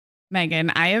Megan,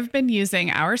 I have been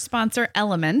using our sponsor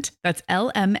Element, that's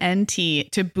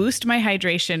LMNT, to boost my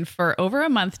hydration for over a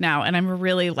month now, and I'm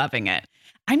really loving it.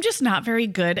 I'm just not very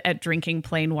good at drinking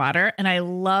plain water, and I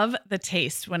love the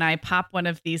taste when I pop one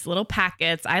of these little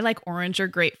packets. I like orange or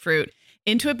grapefruit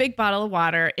into a big bottle of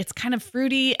water. It's kind of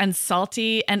fruity and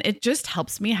salty, and it just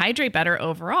helps me hydrate better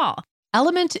overall.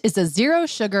 Element is a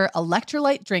zero-sugar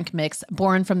electrolyte drink mix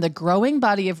born from the growing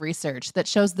body of research that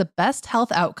shows the best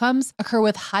health outcomes occur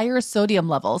with higher sodium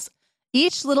levels.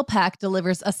 Each little pack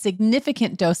delivers a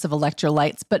significant dose of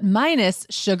electrolytes, but minus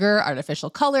sugar, artificial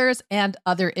colors, and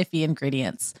other iffy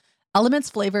ingredients. Element's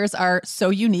flavors are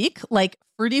so unique, like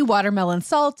fruity watermelon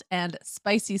salt and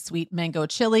spicy sweet mango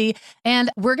chili. And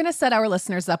we're going to set our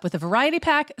listeners up with a variety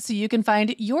pack so you can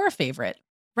find your favorite.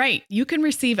 Right. You can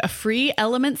receive a free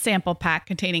Element sample pack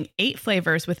containing 8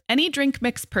 flavors with any drink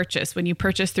mix purchase when you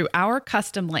purchase through our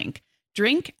custom link,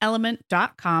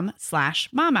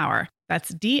 drinkelement.com/momhour.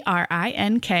 That's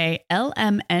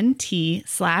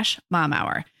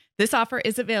DRINKLMNT/momhour. This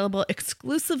is available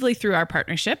exclusively through our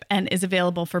partnership and is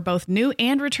available for both new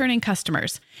and returning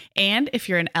customers. And if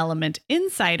you're an Element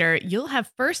insider, you'll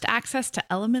have first access to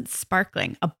Element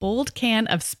Sparkling, a bold can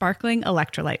of sparkling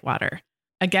electrolyte water.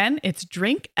 Again, it's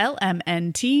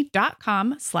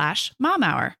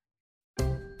drinklmnt.com/momhour.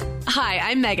 Hi,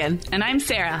 I'm Megan. And I'm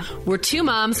Sarah. We're 2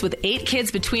 moms with 8 kids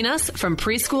between us from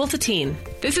preschool to teen.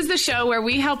 This is the show where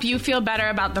we help you feel better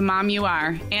about the mom you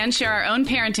are and share our own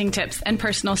parenting tips and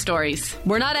personal stories.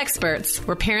 We're not experts.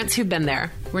 We're parents who've been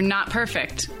there. We're not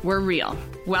perfect. We're real.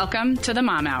 Welcome to the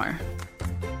Mom Hour.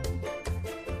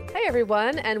 Hi,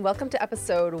 everyone, and welcome to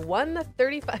episode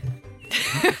 135.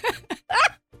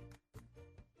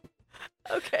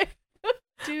 Okay.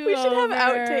 We should have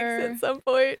outtakes at some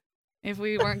point. If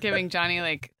we weren't giving Johnny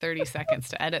like 30 seconds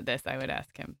to edit this, I would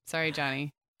ask him. Sorry,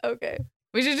 Johnny. Okay.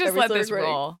 We should just let this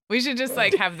roll. We should just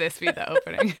like have this be the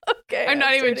opening. Okay. I'm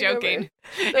not even joking.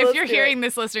 No, if you're hearing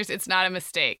this, listeners, it's not a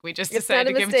mistake. We just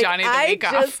decided to give Johnny the week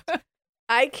off.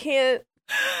 I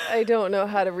don't know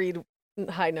how to read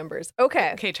high numbers.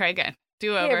 Okay. Okay, try again.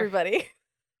 Do over. Hey, everybody.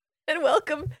 And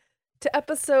welcome to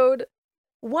episode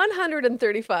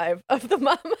 135 of the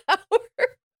Mom Hour.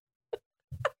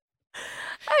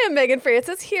 I am Megan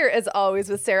Francis, here as always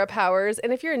with Sarah Powers.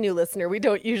 And if you're a new listener, we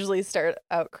don't usually start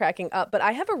out cracking up, but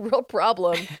I have a real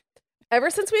problem. Ever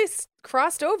since we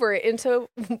crossed over into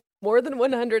more than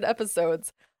 100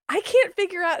 episodes, I can't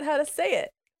figure out how to say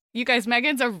it. You guys,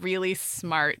 Megan's a really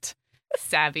smart,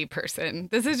 savvy person.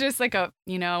 This is just like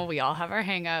we all have our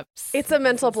hangups. It's a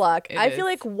mental block. I feel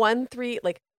like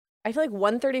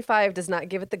 135 does not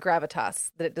give it the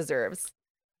gravitas that it deserves.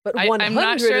 But I'm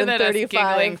not sure that us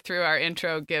giggling through our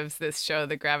intro gives this show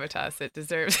the gravitas it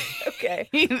deserves. Okay.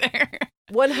 Either.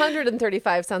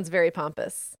 135 sounds very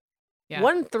pompous. Yeah.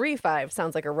 135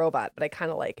 sounds like a robot, but I kind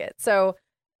of like it. So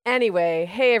anyway,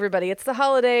 hey everybody, it's the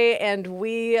holiday and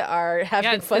we are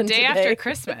having fun today. The day after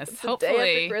Christmas. It's Hopefully. the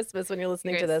day after Christmas when you're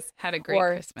listening to this. Had a great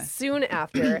Christmas. Soon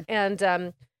after. And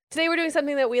today we're doing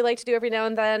something that we like to do every now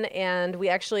and then. And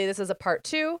this is a part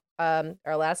 2. Our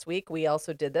last week, we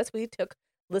also did this. We took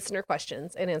listener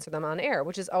questions and answer them on air,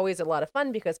 which is always a lot of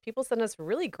fun because people send us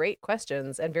really great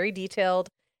questions and very detailed.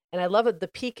 And I love the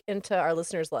peek into our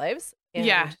listeners' lives and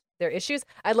their issues.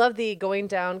 I love the going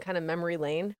down kind of memory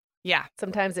lane. Yeah.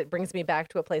 Sometimes it brings me back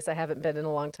to a place I haven't been in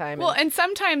a long time. Well, and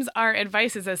sometimes our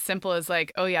advice is as simple as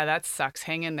like, oh yeah, that sucks.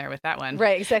 Hang in there with that one.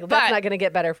 Right, exactly. That's not going to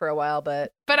get better for a while,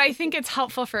 but I think it's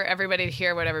helpful for everybody to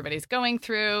hear what everybody's going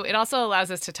through. It also allows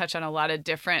us to touch on a lot of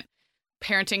different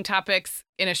parenting topics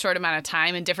in a short amount of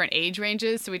time in different age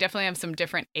ranges. So we definitely have some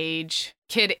different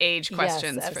kid age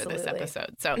questions for this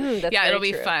episode. So it'll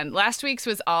be fun. Last week's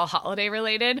was all holiday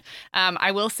related.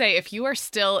 I will say if you are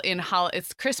still in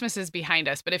Christmas is behind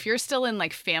us, but if you're still in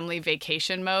like family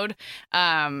vacation mode,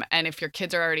 and if your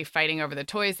kids are already fighting over the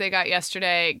toys they got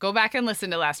yesterday, go back and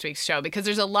listen to last week's show because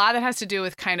there's a lot that has to do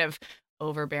with kind of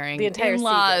overbearing the entire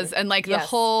in-laws season. And like the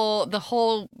whole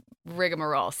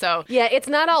rigmarole. So yeah, it's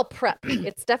not all prep.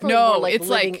 It's definitely more like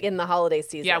living in the holiday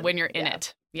season. Yeah, when you're in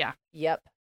it. Yeah. Yep.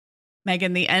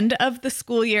 Megan, the end of the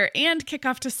school year and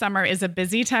kickoff to summer is a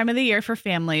busy time of the year for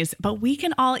families, but we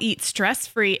can all eat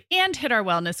stress-free and hit our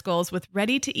wellness goals with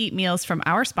ready-to-eat meals from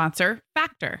our sponsor,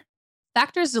 Factor.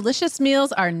 Factor's delicious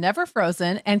meals are never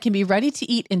frozen and can be ready to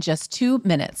eat in just 2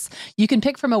 minutes. You can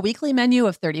pick from a weekly menu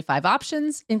of 35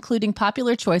 options, including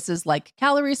popular choices like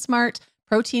Calorie Smart,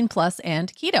 Protein Plus,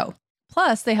 and Keto.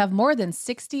 Plus, they have more than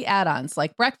 60 add-ons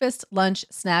like breakfast, lunch,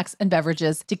 snacks, and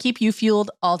beverages to keep you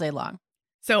fueled all day long.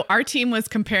 So our team was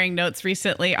comparing notes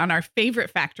recently on our favorite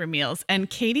Factor meals, and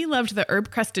Katie loved the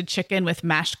herb-crusted chicken with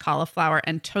mashed cauliflower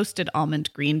and toasted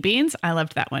almond green beans. I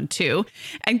loved that one too.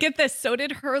 And get this, so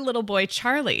did her little boy,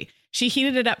 Charlie. She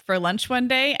heated it up for lunch one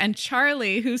day, and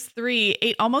Charlie, who's 3,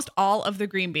 ate almost all of the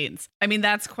green beans. I mean,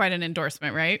 that's quite an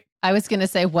endorsement, right? I was going to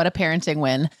say, what a parenting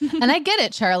win. And I get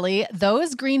it, Charlie.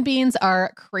 Those green beans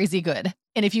are crazy good.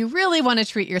 And if you really want to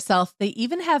treat yourself, they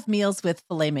even have meals with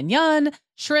filet mignon,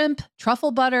 shrimp,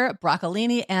 truffle butter,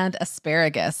 broccolini, and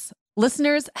asparagus.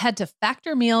 Listeners, head to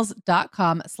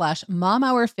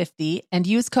factormeals.com/momhour50 and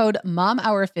use code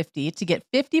momhour50 to get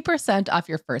 50% off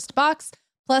your first box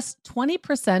plus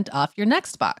 20% off your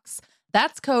next box.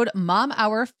 That's code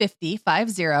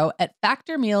momhour50 at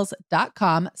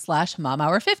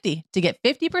factormeals.com/momhour50 to get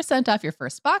 50% off your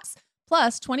first box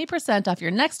plus 20% off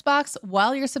your next box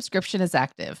while your subscription is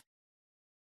active.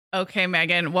 Okay,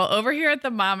 Megan. Well, over here at the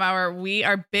Mom Hour, we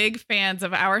are big fans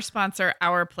of our sponsor,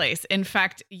 Our Place. In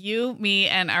fact, you, me,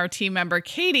 and our team member,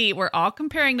 Katie, were all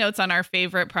comparing notes on our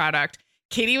favorite product.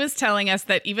 Katie was telling us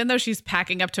that even though she's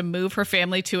packing up to move her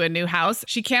family to a new house,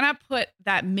 she cannot put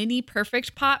that mini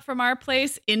perfect pot from Our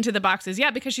Place into the boxes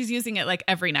yet because she's using it like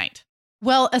every night.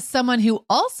 Well, as someone who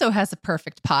also has a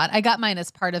perfect pot, I got mine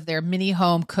as part of their mini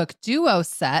home cook duo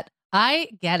set. I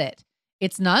get it.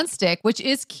 It's nonstick, which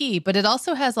is key, but it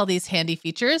also has all these handy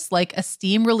features like a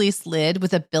steam release lid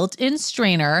with a built-in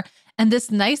strainer and this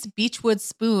nice beechwood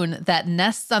spoon that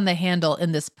nests on the handle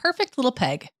in this perfect little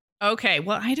peg. Okay,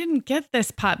 well, I didn't get this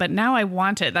pot, but now I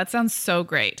want it. That sounds so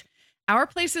great. Our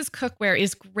Place's cookware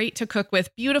is great to cook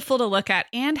with, beautiful to look at,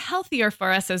 and healthier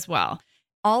for us as well.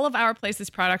 All of Our Place's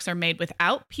products are made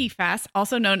without PFAS,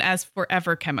 also known as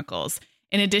forever chemicals.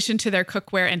 In addition to their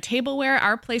cookware and tableware,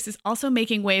 Our Place is also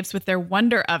making waves with their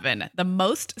Wonder Oven, the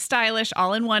most stylish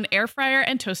all-in-one air fryer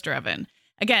and toaster oven.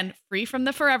 Again, free from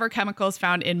the forever chemicals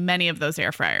found in many of those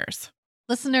air fryers.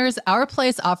 Listeners, Our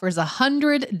Place offers a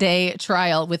 100-day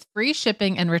trial with free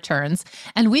shipping and returns,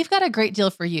 and we've got a great deal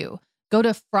for you. Go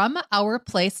to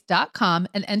FromOurPlace.com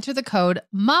and enter the code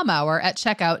MOMHOUR at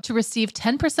checkout to receive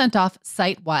 10% off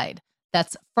site-wide.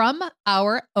 That's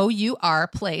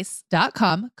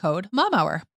FromOurPlace.com, code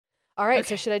MOMHOUR. All right, Okay.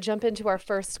 so should I jump into our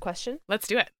first question? Let's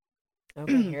do it.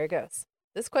 Okay, here it goes.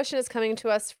 This question is coming to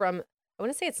us from, I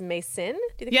want to say it's Mason. Do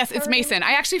you think Yes, that's it's how her name Mason.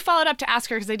 I actually followed up to ask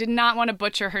her because I did not want to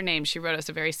butcher her name. She wrote us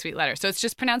a very sweet letter. So it's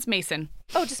just pronounced Mason.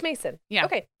 is? Oh, just Mason. Yeah.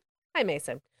 Okay. Hi,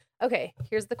 Mason. Okay,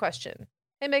 here's the question.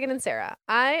 Hey, Megan and Sarah.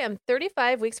 I am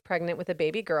 35 weeks pregnant with a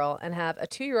baby girl and have a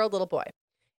 2-year-old little boy.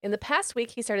 In the past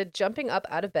week, he started jumping up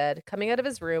out of bed, coming out of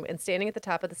his room, and standing at the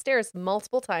top of the stairs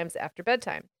multiple times after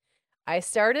bedtime. I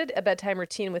started a bedtime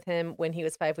routine with him when he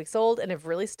was 5 weeks old and have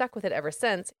really stuck with it ever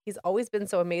since. He's always been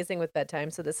so amazing with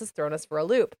bedtime, so this has thrown us for a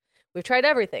loop. We've tried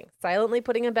everything, silently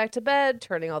putting him back to bed,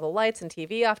 turning all the lights and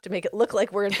TV off to make it look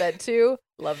like we're in bed too.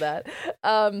 Love that.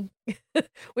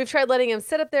 We've tried letting him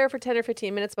sit up there for 10 or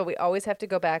 15 minutes, but we always have to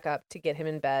go back up to get him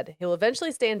in bed. He'll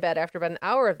eventually stay in bed after about an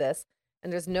hour of this,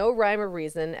 and there's no rhyme or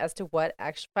reason as to what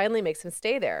actually finally makes him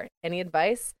stay there. Any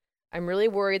advice? I'm really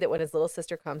worried that when his little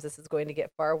sister comes, this is going to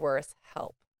get far worse.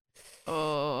 Help.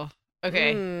 Oh,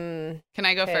 okay. Can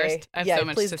I go okay. first? I have Yeah, so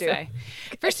much please to do. say.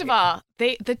 First of all,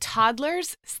 the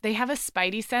toddlers, they have a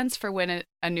spidey sense for when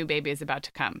a new baby is about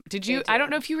to come. Did you? I don't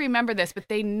know if you remember this, but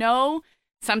they know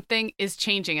something is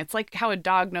changing. It's like how a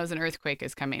dog knows an earthquake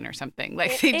is coming or something.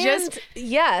 Like they just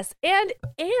yes,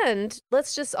 and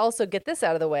let's just also get this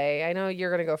out of the way. I know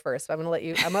you're gonna go first, but I'm gonna let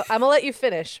you. I'm gonna let you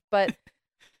finish, but.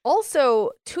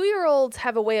 Also, 2-year-olds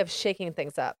have a way of shaking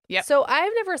things up. Yep. So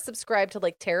I've never subscribed to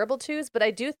like terrible twos, but I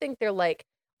do think they're like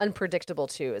unpredictable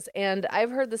twos. And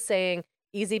I've heard the saying,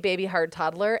 easy baby, hard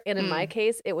toddler. And in my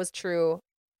case, it was true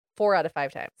 4 out of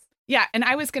 5 times. Yeah. And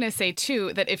I was going to say,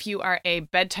 too, that if you are a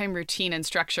bedtime routine and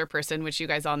structure person, which you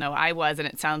guys all know I was, and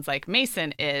it sounds like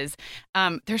Mason is,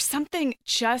 there's something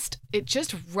it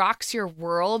just rocks your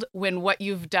world when what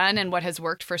you've done and what has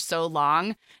worked for so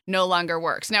long no longer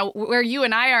works. Now, where you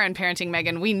and I are in parenting,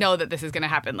 Megan, we know that this is going to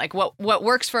happen. Like what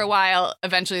works for a while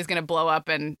eventually is going to blow up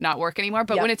and not work anymore.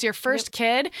 But Yep. when it's your first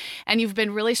kid and you've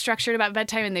been really structured about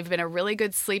bedtime and they've been a really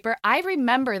good sleeper, I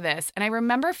remember this. And I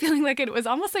remember feeling like it was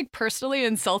almost like personally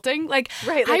insulting. Like,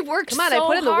 Right, like, I worked come on, so I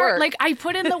put in the hard. work. Like I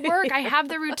put in the work. I have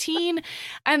the routine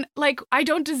and like, I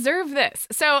don't deserve this.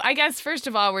 So I guess, first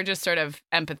of all, we're just sort of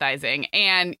empathizing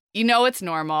and it's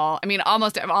normal. I mean,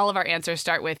 almost all of our answers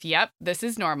start with, yep, this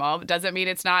is normal. It doesn't mean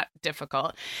it's not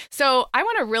difficult. So I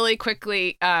want to really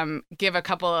quickly give a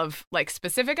couple of like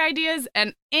specific ideas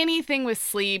and anything with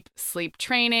sleep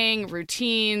training,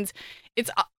 routines.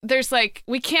 there's like,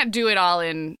 we can't do it all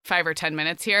in 5 or 10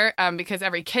 minutes here because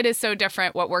every kid is so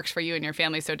different. What works for you and your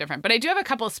family is so different. But I do have a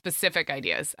couple of specific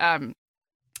ideas.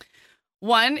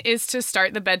 One is to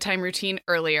start the bedtime routine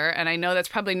earlier. And I know that's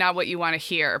probably not what you want to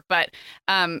hear, but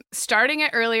starting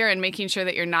it earlier and making sure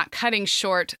that you're not cutting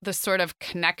short the sort of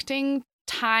connecting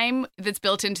time that's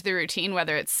built into the routine,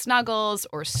 whether it's snuggles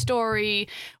or story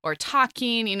or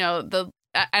talking,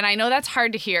 and I know that's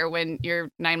hard to hear when you're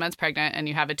 9 months pregnant and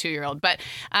you have a 2-year-old, but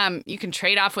you can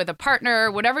trade off with a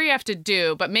partner, whatever you have to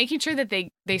do, but making sure that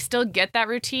they still get that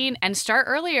routine and start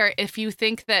earlier if you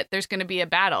think that there's going to be a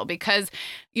battle, because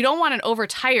you don't want an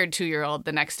overtired 2-year-old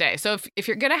the next day. So if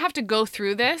you're going to have to go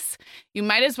through this, you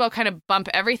might as well kind of bump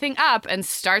everything up and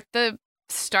start the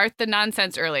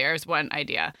nonsense earlier is one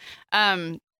idea.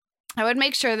 I would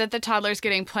make sure that the toddler's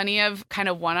getting plenty of kind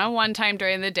of one-on-one time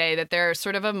during the day, that their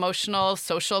sort of emotional,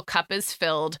 social cup is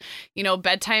filled.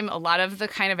 Bedtime, a lot of the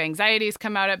kind of anxieties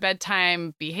come out at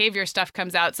bedtime, behavior stuff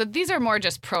comes out. So these are more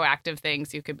just proactive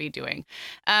things you could be doing.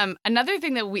 Another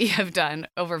thing that we have done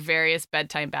over various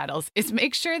bedtime battles is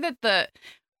make sure that the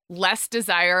less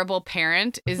desirable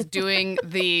parent is doing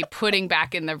the putting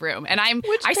back in the room. And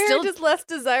Which parent is less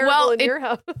desirable in your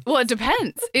house? Well, it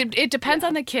depends. It depends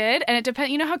on the kid, and it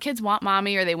depends. You know how kids want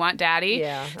mommy or they want daddy?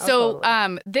 Yeah. So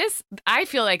I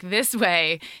feel like this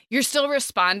way, you're still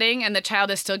responding and the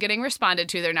child is still getting responded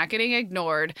to. They're not getting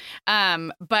ignored.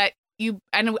 But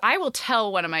and I will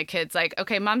tell one of my kids, like,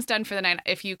 okay, mom's done for the night.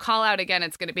 If you call out again,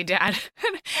 it's going to be dad.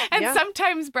 And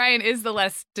sometimes Brian is the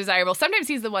less desirable. Sometimes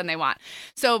he's the one they want.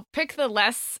 So pick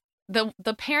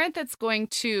the parent that's going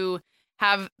to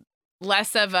have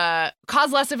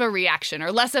cause less of a reaction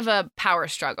or less of a power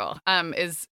struggle,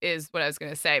 is what I was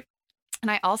going to say.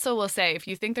 And I also will say, if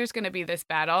you think there's going to be this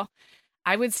battle,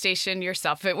 I would station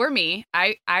yourself. If it were me,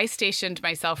 I stationed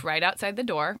myself right outside the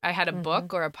door. I had a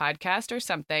book or a podcast or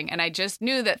something, and I just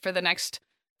knew that for the next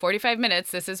 45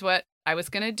 minutes, this is what I was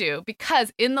going to do.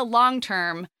 Because in the long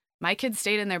term, my kids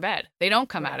stayed in their bed. They don't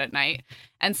come out at night.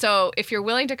 And so if you're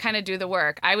willing to kind of do the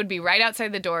work, I would be right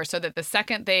outside the door so that the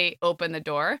second they open the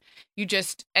door,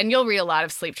 and you'll read a lot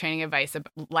of sleep training advice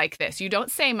like this. You don't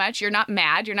say much. You're not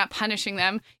mad. You're not punishing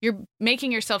them. You're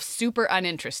making yourself super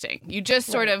uninteresting. You just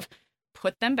sort of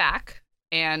put them back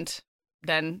and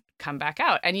then come back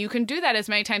out. And you can do that as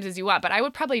many times as you want, but I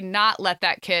would probably not let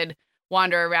that kid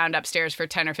wander around upstairs for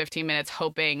 10 or 15 minutes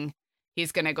hoping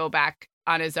he's going to go back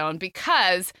on his own,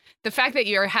 because the fact that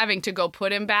you're having to go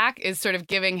put him back is sort of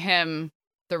giving him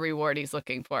the reward he's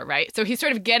looking for, right? So he's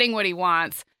sort of getting what he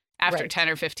wants after 10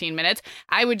 or 15 minutes.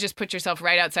 I would just put yourself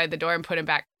right outside the door and put him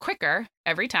back quicker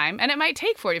every time. And it might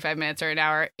take 45 minutes or an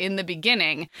hour in the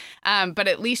beginning, but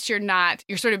at least you're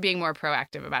sort of being more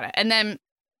proactive about it. And then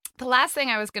the last thing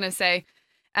I was going to say,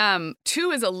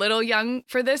 2 is a little young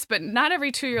for this, but not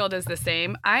every 2-year-old is the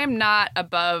same. I am not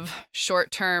above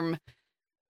short-term,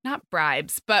 not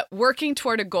bribes, but working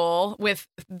toward a goal with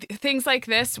things like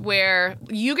this where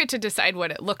you get to decide what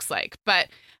it looks like. But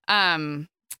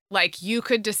like you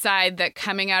could decide that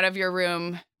coming out of your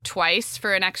room twice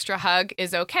for an extra hug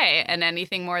is okay. And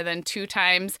anything more than 2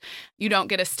 times, you don't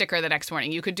get a sticker the next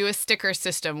morning. You could do a sticker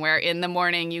system where in the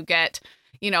morning you get,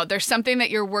 there's something that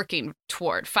you're working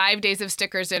toward. 5 days of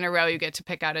stickers in a row, you get to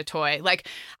pick out a toy. Like,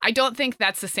 I don't think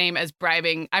that's the same as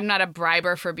bribing. I'm not a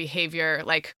briber for behavior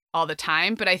like all the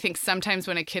time, but I think sometimes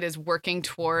when a kid is working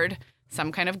toward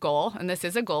some kind of goal, and this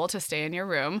is a goal to stay in your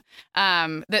room,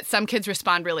 that some kids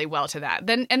respond really well to that.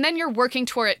 Then you're working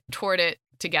toward it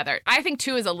together. I think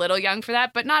 2 is a little young for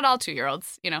that, but not all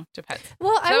 2-year-olds, depends.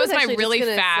 Well, so that was my really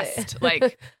fast,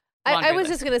 I was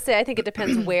just going to say, I think it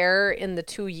depends where in the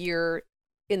 2-year,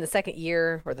 in the second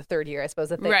year or the third year, I suppose,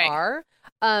 that they are.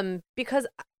 Because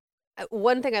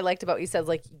one thing I liked about what you said,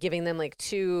 like giving them like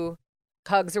 2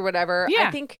 hugs or whatever. Yeah.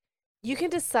 I think you can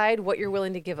decide what you're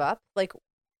willing to give up. Like,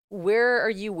 where are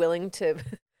you willing to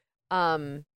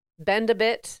bend a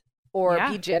bit or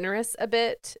be generous a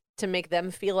bit to make them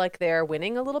feel like they're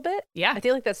winning a little bit? Yeah. I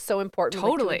feel like that's so important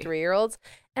with 2 and 3-year-olds.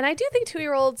 And I do think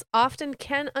 2-year-olds often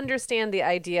can understand the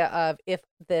idea of if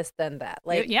this, then that.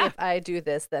 Like, if I do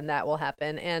this, then that will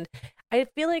happen. And I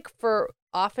feel like for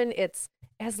often it's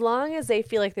as long as they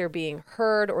feel like they're being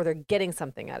heard or they're getting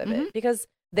something out of it, because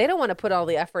they don't want to put all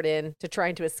the effort in to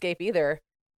trying to escape either.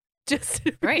 Just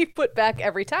to be put back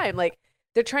every time. Like,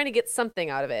 they're trying to get something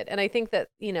out of it. And I think that,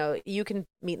 you can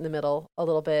meet in the middle a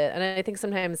little bit. And I think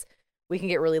sometimes we can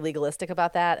get really legalistic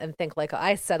about that and think like,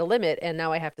 I set a limit and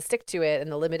now I have to stick to it.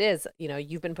 And the limit is,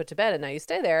 you've been put to bed and now you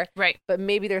stay there. Right. But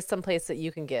maybe there's some place that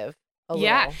you can give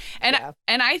Yeah. And Yeah.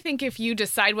 and I think if you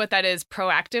decide what that is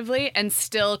proactively and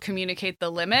still communicate the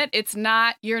limit,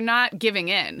 you're not giving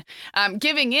in.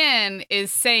 Giving in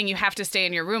is saying you have to stay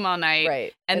in your room all night,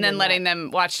 Right. and then letting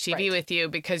them watch TV Right. with you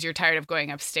because you're tired of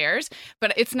going upstairs.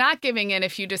 But it's not giving in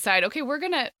if you decide, okay, we're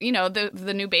going to,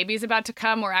 the new baby's about to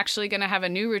come. We're actually going to have a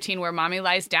new routine where mommy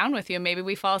lies down with you. And maybe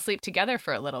we fall asleep together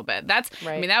for a little bit.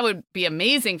 Right. That would be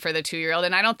amazing for the 2-year-old.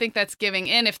 And I don't think that's giving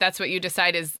in if that's what you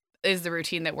decide is the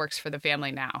routine that works for the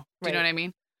family now. Do you know what I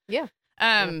mean? Yeah.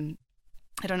 I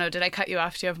don't know. Did I cut you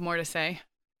off? Do you have more to say?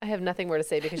 I have nothing more to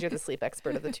say because you're the sleep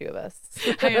expert of the two of us.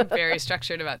 I am very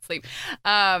structured about sleep.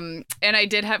 And I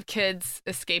did have kids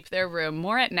escape their room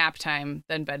more at nap time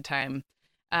than bedtime.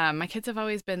 My kids have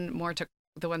always been more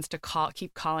the ones to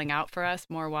keep calling out for us,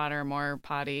 more water, more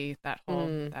potty, that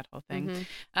whole thing.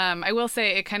 Mm-hmm. I will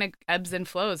say it kind of ebbs and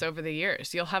flows over the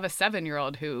years. You'll have a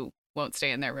 7-year-old who won't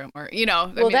stay in their room, or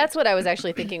that's what I was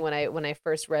actually thinking when I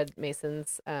first read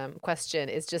Mason's question.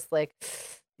 Is just like,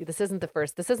 this isn't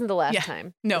the last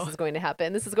time this is going to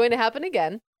happen. This is going to happen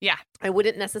again. Yeah. I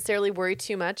wouldn't necessarily worry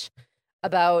too much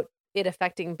about it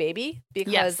affecting baby,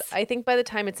 because I think by the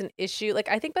time it's an issue,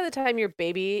 I think by the time your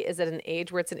baby is at an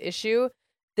age where it's an issue,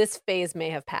 this phase may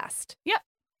have passed. Yeah,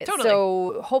 totally.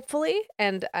 So hopefully,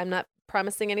 and I'm not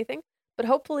promising anything, but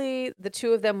hopefully the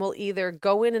two of them will either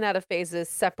go in and out of phases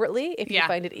separately if you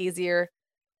find it easier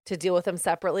to deal with them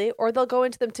separately, or they'll go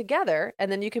into them together,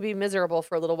 and then you could be miserable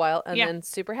for a little while and then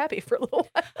super happy for a little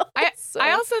while.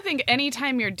 I also think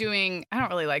anytime you're doing, I don't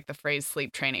really like the phrase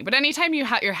sleep training, but anytime you're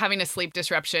having a sleep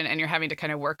disruption and you're having to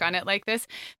kind of work on it like this,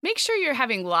 make sure you're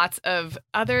having lots of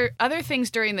other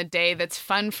things during the day that's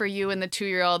fun for you and the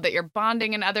 2-year-old, that you're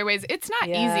bonding in other ways. It's not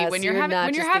easy when you're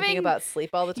thinking about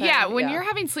sleep all the time. Yeah, when you're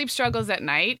having sleep struggles at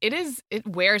night, it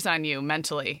wears on you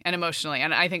mentally and emotionally,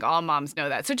 and I think all moms know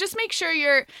that. So just make sure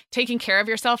you're taking care of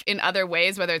yourself in other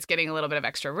ways, whether it's getting a little bit of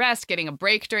extra rest, getting a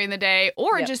break during the day,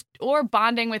 or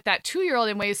bonding with that 2-year-old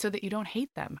in ways so that you don't hate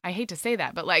them. I hate to say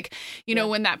that, but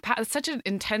when it's such an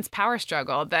intense power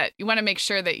struggle, that you want to make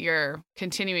sure that you're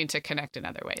continuing to connect in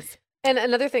other ways. And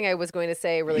another thing I was going to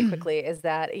say really quickly is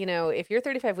that, if you're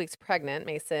 35 weeks pregnant,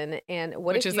 Mason, and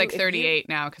which is 38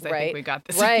 now, because I think we got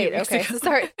this. Right. Okay. So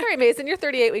sorry, Mason, you're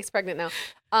 38 weeks pregnant now.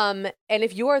 And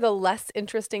if you are the less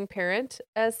interesting parent,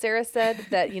 as Sarah said,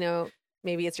 that,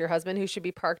 maybe it's your husband who should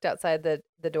be parked outside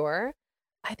the door,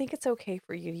 I think it's okay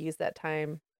for you to use that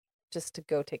time just to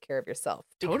go take care of yourself.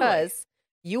 Because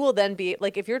you will then be,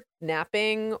 if you're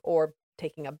napping or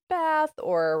taking a bath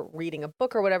or reading a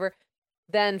book or whatever,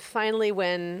 then finally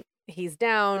when he's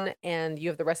down and you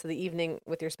have the rest of the evening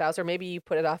with your spouse, or maybe you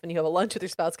put it off and you have a lunch with your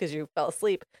spouse because you fell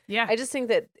asleep. Yeah. I just think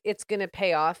that it's going to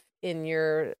pay off in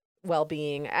your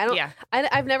well-being.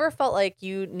 I've never felt like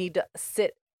you need to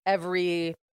sit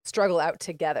every struggle out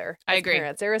together. I agree.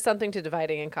 Parents. There is something to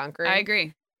dividing and conquering. I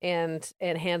agree. And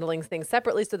handling things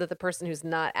separately so that the person who's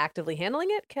not actively handling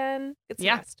it can get some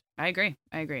rest. I agree.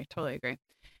 Totally agree.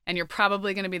 And you're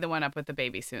probably going to be the one up with the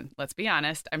baby soon. Let's be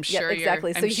honest. I'm sure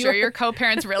exactly. I'm sure your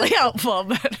co-parent's really helpful,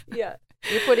 but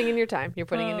you're putting in your time.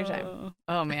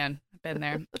 Oh man, I've been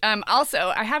there.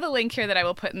 Also, I have a link here that I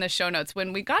will put in the show notes.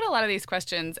 When we got a lot of these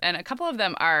questions, and a couple of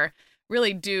them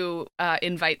really do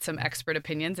invite some expert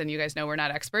opinions, and you guys know we're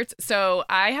not experts. So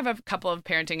I have a couple of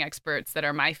parenting experts that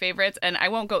are my favorites, and I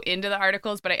won't go into the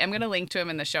articles, but I am going to link to them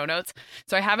in the show notes.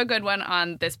 So I have a good one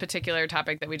on this particular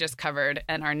topic that we just covered,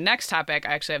 and our next topic,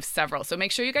 I actually have several. So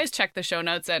make sure you guys check the show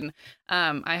notes, and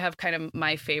I have kind of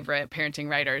my favorite parenting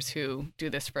writers who do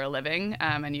this for a living,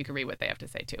 and you can read what they have to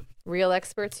say too. Real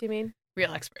experts, you mean?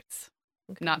 Real experts,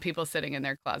 not people sitting in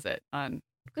their closet on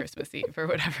Christmas Eve or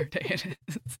whatever day it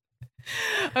is.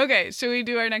 Okay, should we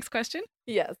do our next question?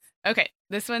 Yes. Okay,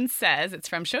 this one says, it's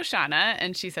from Shoshana,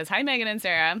 and she says, "Hi, Megan and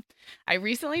Sarah. I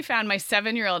recently found my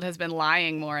 7-year-old has been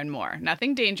lying more and more.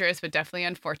 Nothing dangerous, but definitely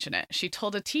unfortunate. She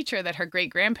told a teacher that her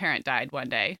great-grandparent died one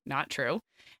day. Not true.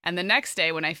 And the next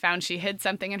day, when I found she hid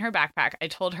something in her backpack, I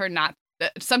told her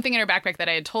something in her backpack that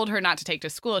I had told her not to take to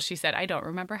school. She said, I don't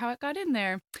remember how it got in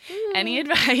there. Any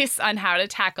advice on how to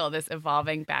tackle this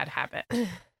evolving bad habit?"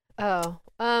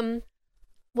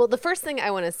 Well, the first thing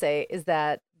I want to say is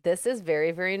that this is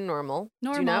very, very normal.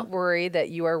 Do not worry that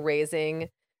you are raising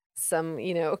some,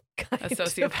 a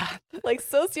sociopath.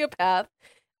 Sociopath.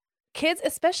 Kids,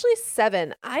 especially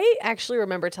 7. I actually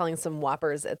remember telling some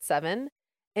whoppers at 7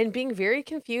 and being very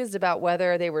confused about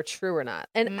whether they were true or not.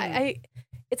 And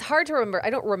it's hard to remember. I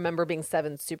don't remember being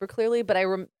 7 super clearly, but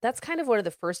that's kind of one of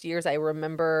the first years I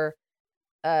remember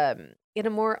in a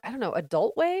more,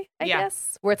 adult way, I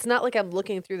guess, where it's not like I'm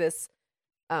looking through this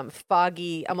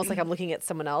foggy, almost like I'm looking at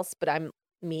someone else, but I'm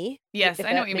me. Yes, if I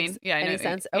know that what you makes mean. Yeah, I know. any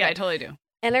sense? Yeah, Okay. I totally do.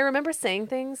 And I remember saying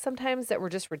things sometimes that were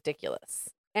just ridiculous.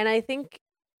 And I think,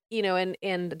 and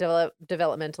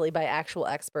developmentally by actual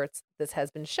experts, this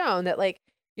has been shown that like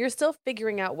you're still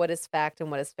figuring out what is fact and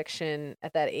what is fiction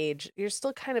at that age. You're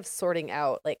still kind of sorting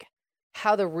out like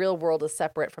how the real world is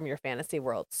separate from your fantasy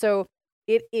world. So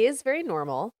it is very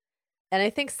normal. And I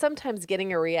think sometimes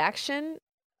getting a reaction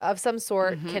of some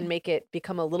sort can make it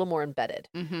become a little more embedded.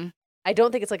 Mm-hmm. I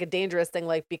don't think it's like a dangerous thing,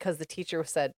 like because the teacher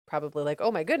said probably like,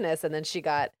 oh my goodness. And then she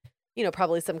got,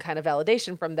 probably some kind of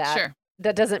validation from that. Sure.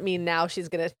 That doesn't mean now she's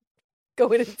going to go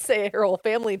in and say her whole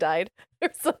family died or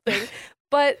something.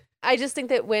 But I just think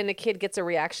that when a kid gets a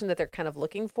reaction that they're kind of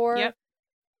looking for,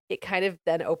 it kind of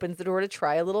then opens the door to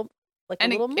try a little,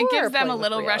 and a little more. It gives them a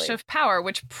little rush reality. of power,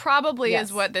 which probably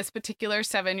is what this particular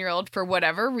 7-year-old, for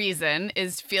whatever reason,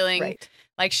 is feeling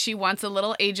like she wants a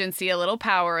little agency, a little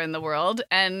power in the world.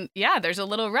 And yeah, there's a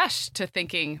little rush to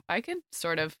thinking, I can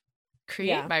sort of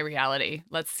create my reality.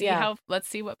 Let's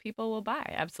see what people will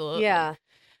buy. Absolutely. Yeah.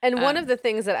 And one of the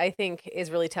things that I think is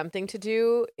really tempting to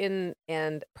do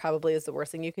and probably is the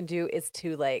worst thing you can do is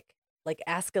to like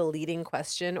ask a leading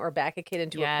question or back a kid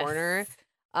into a corner.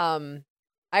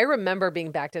 I remember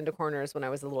being backed into corners when I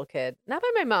was a little kid, not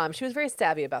by my mom. She was very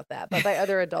savvy about that, but by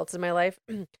other adults in my life.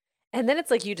 And then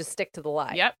it's like you just stick to the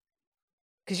lie. Yep.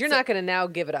 Because you're not going to now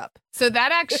give it up. So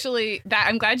that actually,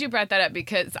 I'm glad you brought that up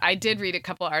because I did read a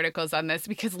couple articles on this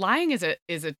because lying is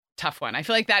a tough one. I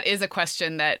feel like that is a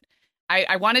question that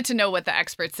I wanted to know what the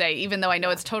experts say, even though I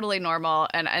know it's totally normal.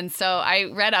 And so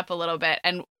I read up a little bit,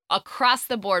 and across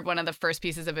the board, one of the first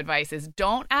pieces of advice is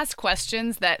don't ask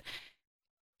questions that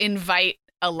invite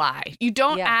a lie. You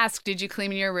don't ask, did you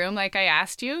clean your room like I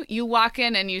asked you? You walk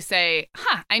in and you say,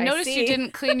 I noticed you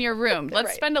didn't clean your room.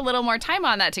 Let's spend a little more time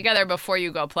on that together before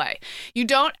you go play. You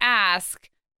don't ask,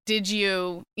 did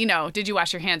you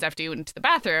wash your hands after you went into the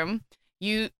bathroom?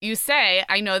 You say,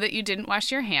 I know that you didn't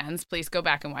wash your hands. Please go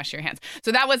back and wash your hands.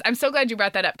 So I'm so glad you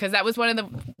brought that up because that was one of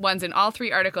the ones in all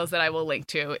 3 articles that I will link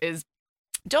to is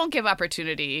don't give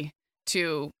opportunity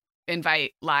to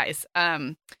invite lies.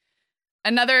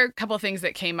 Another couple of things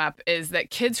that came up is that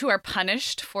kids who are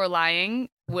punished for lying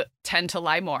tend to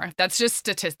lie more. That's just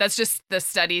statistics. That's just the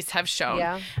studies have shown,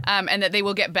 and that they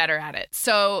will get better at it.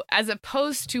 So as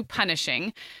opposed to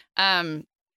punishing,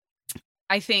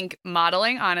 I think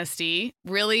modeling honesty,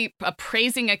 really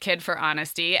appraising a kid for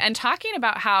honesty, and talking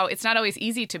about how it's not always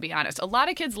easy to be honest. A lot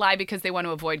of kids lie because they want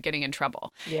to avoid getting in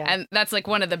trouble. Yeah. And that's like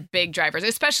one of the big drivers,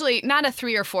 especially not a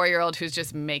 3 or 4-year-old who's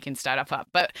just making stuff up,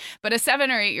 but a 7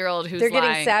 or 8-year-old who's they're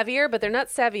lying. getting savvier, but they're not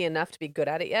savvy enough to be good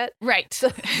at it yet. Right.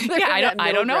 So yeah,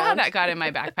 I don't know how that got in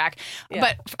my backpack.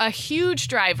 But a huge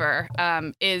driver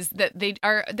is that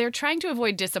they're trying to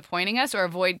avoid disappointing us or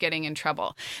avoid getting in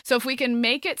trouble. So if we can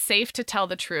make it safe to tell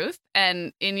the truth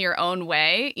and in your own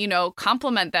way,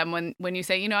 compliment them when you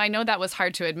say, I know that was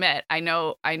hard to admit. I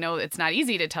know it's not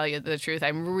easy to tell you the truth.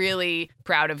 I'm really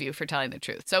proud of you for telling the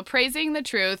truth. So praising the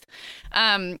truth,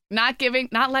 not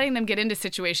letting them get into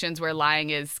situations where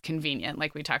lying is convenient,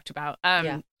 like we talked about.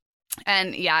 And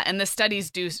the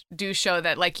studies do show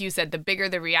that, like you said, the bigger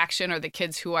the reaction, or the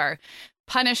kids who are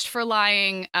punished for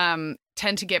lying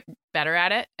tend to get better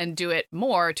at it and do it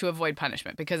more to avoid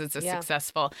punishment because it's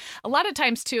successful. A lot of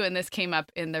times too, and this came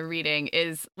up in the reading,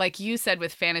 is like you said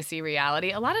with fantasy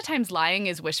reality, a lot of times lying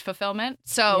is wish fulfillment.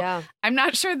 So I'm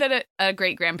not sure that a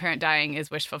great grandparent dying is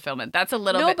wish fulfillment. That's a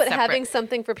little bit separate. Having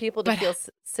something for people to feel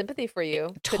sympathy for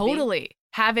you. Totally.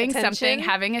 Having something,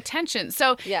 having attention.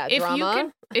 So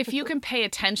drama. if you can pay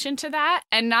attention to that,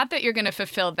 and not that you're going to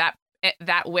fulfill that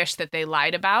wish that they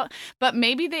lied about, but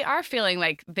maybe they are feeling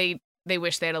like they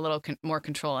wish they had a little more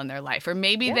control in their life, or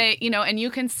maybe they, and you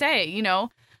can say,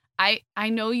 I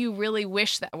know you really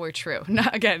wish that were true.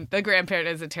 Not, again, the grandparent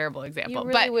is a terrible example. You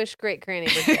really wish great granny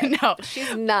was dead. No,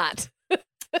 she's not.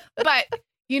 But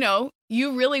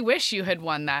you really wish you had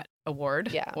won that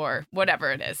award or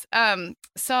whatever it is.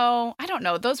 So I don't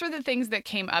know. Those were the things that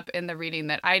came up in the reading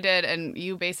that I did, and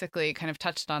you basically kind of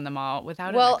touched on them all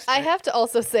without. Well, I have to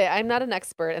also say I'm not an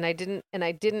expert, and I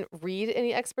didn't read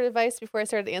any expert advice before I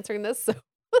started answering this, so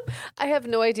I have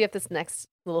no idea if this next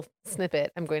little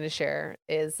snippet I'm going to share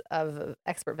is of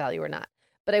expert value or not.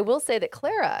 But I will say that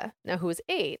Clara, now who is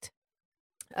 8,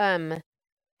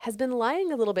 has been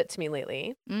lying a little bit to me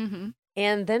lately, and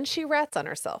then she rats on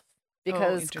herself.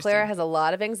 Because Clara has a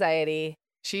lot of anxiety.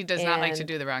 She does not like to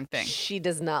do the wrong thing. She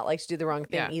does not like to do the wrong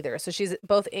thing either. So she's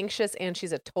both anxious and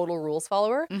she's a total rules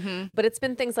follower. But it's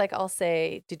been things like, I'll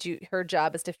say, her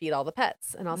job is to feed all the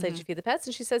pets. And I'll say, did you feed the pets?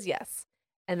 And she says yes.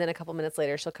 And then a couple minutes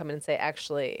later, she'll come in and say,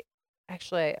 actually,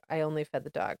 I only fed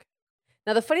the dog.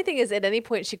 Now, the funny thing is, at any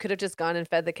point, she could have just gone and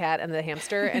fed the cat and the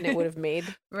hamster, and it would have made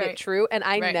it true. And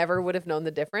I never would have known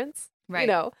the difference, you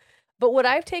know? But what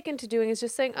I've taken to doing is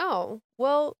just saying, oh,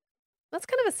 well, that's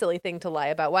kind of a silly thing to lie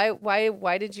about.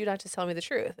 Why did you not just tell me the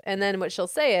truth? And then what she'll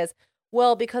say is,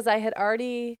 well, because I had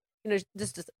already,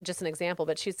 just an example,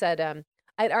 but she said,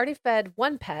 I'd already fed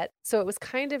one pet, so it was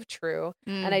kind of true.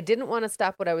 And I didn't want to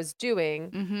stop what I was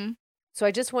doing. Mm-hmm. So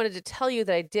I just wanted to tell you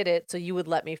that I did it so you would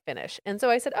let me finish. And so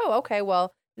I said, oh, okay,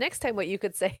 well, next time what you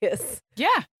could say is,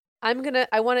 yeah,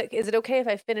 is it okay if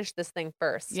I finish this thing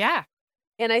first? Yeah.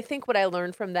 And I think what I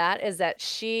learned from that is that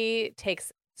she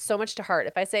takes so much to heart.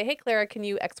 If I say, hey, Clara, can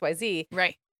you XYZ?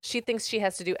 Right. She thinks she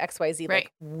has to do XYZ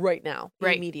like right now,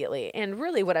 immediately. And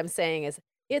really what I'm saying is,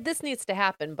 this needs to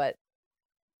happen, but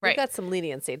we've got some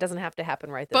leniency. It doesn't have to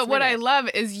happen right this minute. But what I love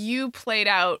is you played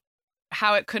out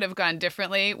how it could have gone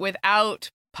differently without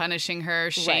punishing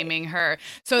her, shaming her,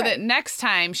 so that next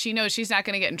time she knows she's not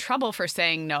going to get in trouble for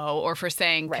saying no or for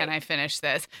saying, can I finish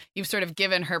this? You've sort of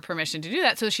given her permission to do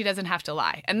that so she doesn't have to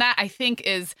lie. And that, I think,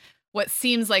 is what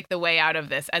seems like the way out of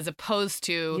this, as opposed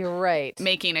to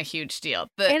making a huge deal.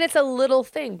 And it's a little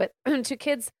thing, but to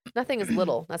kids, nothing is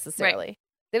little necessarily.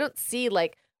 They don't see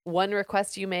like one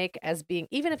request you make as being,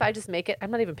 even if I just make it,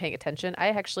 I'm not even paying attention. I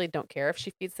actually don't care if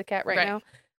she feeds the cat right now.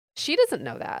 She doesn't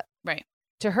know that. Right.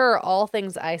 To her, all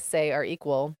things I say are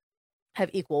equal, have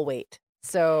equal weight.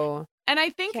 So, and I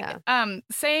think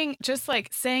saying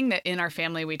that in our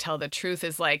family we tell the truth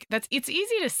is like, it's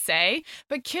easy to say,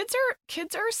 but kids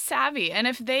are savvy, and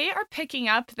if they are picking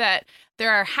up that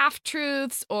there are half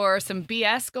truths or some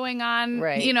BS going on,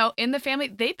 in the family,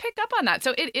 they pick up on that.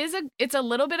 So it's a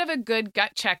little bit of a good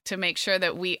gut check to make sure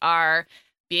that we are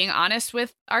being honest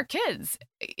with our kids,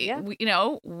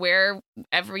 where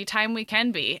every time we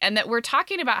can be, and that we're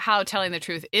talking about how telling the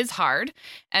truth is hard,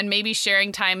 and maybe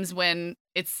sharing times when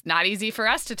it's not easy for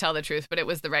us to tell the truth, but it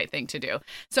was the right thing to do.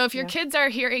 So if your kids are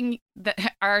hearing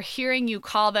you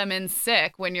call them in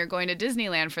sick when you're going to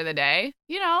Disneyland for the day,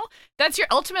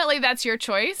 that's your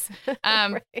choice.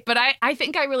 But I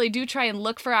think I really do try and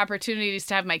look for opportunities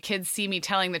to have my kids see me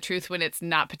telling the truth when it's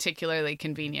not particularly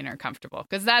convenient or comfortable,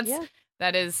 because that's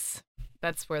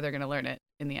where they're going to learn it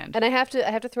in the end. And I have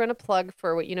to throw in a plug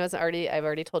for what I've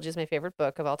already told you is my favorite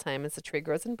book of all time. It's A Tree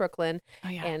Grows in Brooklyn. Oh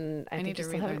yeah. And I think you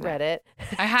still haven't read it.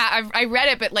 I read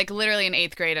it, but like literally in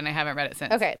 8th grade, and I haven't read it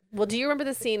since. Okay. Well, do you remember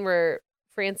the scene where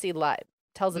Francie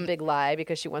tells a big lie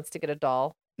because she wants to get a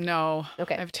doll? No.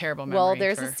 Okay. I have terrible memory. Well,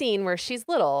 there's a scene where she's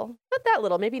little, not that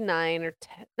little, maybe 9 or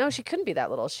 10. No, she couldn't be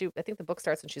that little. I think the book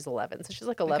starts when she's 11. So she's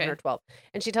like 11 or 12.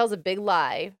 And she tells a big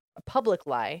lie, a public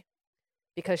lie,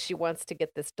 because she wants to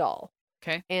get this doll.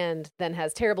 Okay. And then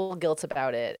has terrible guilt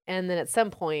about it. And then at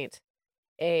some point,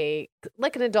 an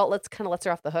adult lets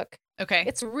her off the hook. Okay.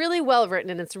 It's really well written,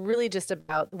 and it's really just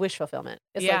about wish fulfillment.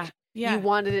 It's you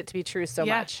wanted it to be true so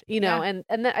much, and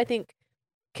that, I think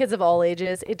kids of all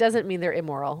ages, it doesn't mean they're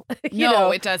immoral.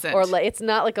 No, it doesn't. Or it's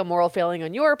not like a moral failing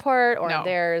on your part or on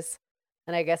theirs.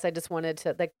 And I guess I just wanted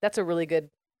to, that's a really good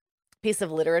piece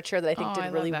of literature that I think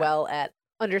did really well at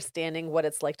understanding what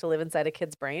it's like to live inside a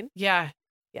kid's brain. Yeah.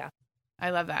 Yeah.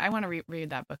 I love that. I want to read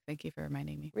that book. Thank you for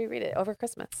reminding me. Reread it over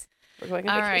Christmas. We're going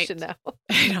on vacation now.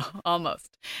 I know,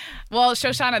 almost. Well,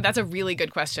 Shoshana, that's a really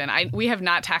good question. We have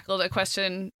not tackled a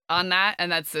question on that,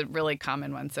 and that's a really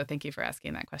common one. So thank you for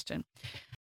asking that question.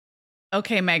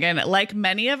 Okay, Megan, like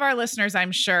many of our listeners,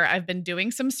 I'm sure I've been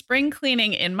doing some spring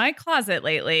cleaning in my closet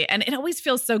lately, and it always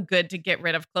feels so good to get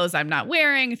rid of clothes I'm not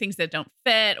wearing, things that don't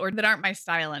fit or that aren't my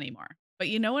style anymore. But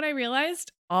you know what I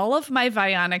realized? All of my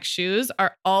Vionic shoes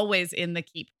are always in the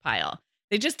keep pile.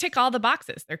 They just tick all the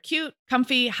boxes. They're cute,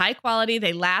 comfy, high quality.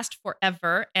 They last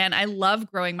forever. And I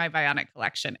love growing my Vionic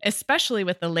collection, especially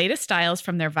with the latest styles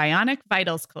from their Vionic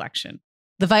Vitals collection.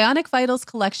 The Vionic Vitals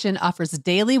collection offers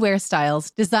daily wear styles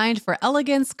designed for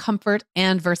elegance, comfort,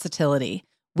 and versatility.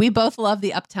 We both love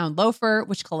the Uptown loafer,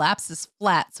 which collapses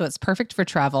flat, so it's perfect for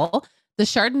travel. The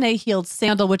Chardonnay heeled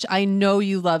sandal, which I know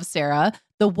you love, Sarah.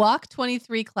 The Walk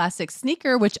 23 classic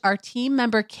sneaker, which our team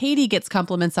member Katie gets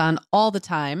compliments on all the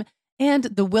time. And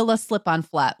the Willa slip-on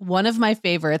flat, one of my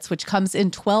favorites, which comes in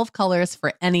 12 colors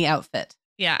for any outfit.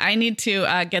 Yeah, I need to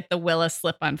get the Willa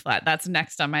slip-on flat. That's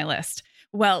next on my list.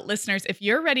 Well, listeners, if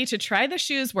you're ready to try the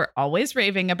shoes we're always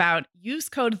raving about, use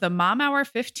code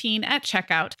TheMomHour15 at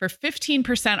checkout for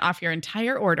 15% off your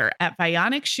entire order at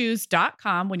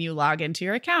VionicShoes.com when you log into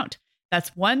your account.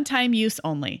 That's one-time use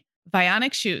only.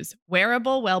 Vionic Shoes,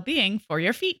 wearable well-being for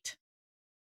your feet.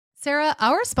 Sarah,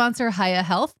 our sponsor, Hiya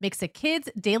Health, makes a kid's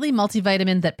daily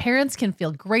multivitamin that parents can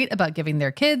feel great about giving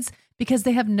their kids because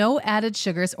they have no added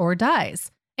sugars or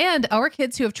dyes. And our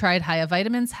kids who have tried Haya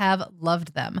vitamins have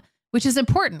loved them, which is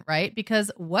important, right?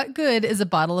 Because what good is a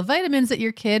bottle of vitamins that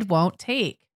your kid won't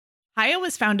take? Haya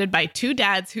was founded by two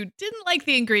dads who didn't like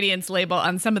the ingredients label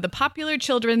on some of the popular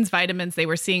children's vitamins they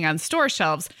were seeing on store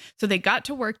shelves, so they got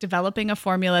to work developing a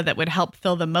formula that would help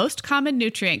fill the most common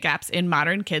nutrient gaps in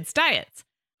modern kids' diets.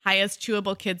 Haya's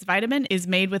Chewable Kids Vitamin is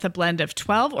made with a blend of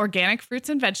 12 organic fruits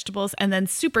and vegetables and then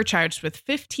supercharged with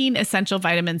 15 essential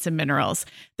vitamins and minerals.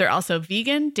 They're also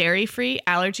vegan, dairy-free,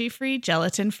 allergy-free,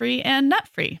 gelatin-free, and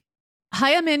nut-free.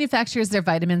 Haya manufactures their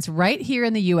vitamins right here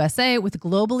in the USA with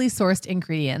globally sourced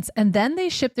ingredients, and then they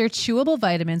ship their chewable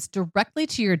vitamins directly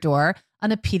to your door on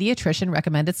a pediatrician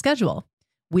recommended schedule.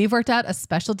 We've worked out a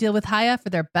special deal with Haya for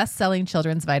their best-selling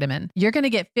children's vitamin. You're going to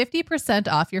get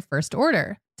 50% off your first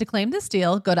order. To claim this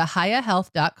deal, go to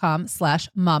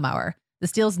hayahealth.com/momhour.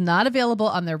 This deal is not available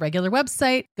on their regular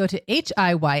website. Go to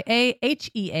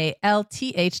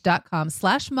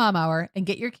HIYAHEALTH.com/momhour and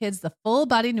get your kids the full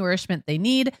body nourishment they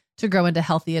need to grow into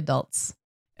healthy adults.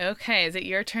 Okay, is it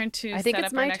your turn to I think set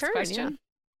it's up our my next turn, question? yeah.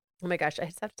 Oh my gosh, I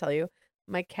just have to tell you,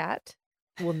 my cat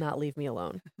will not leave me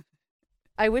alone.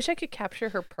 I wish I could capture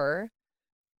her purr.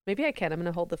 Maybe I can. I'm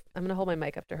gonna hold my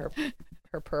mic up to her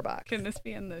purr box. Can this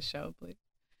be in the show, please?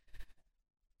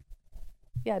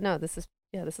 Yeah, no, this is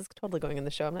totally going in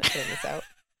the show. I'm not cutting this out.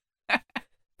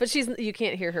 But you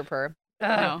can't hear her purr.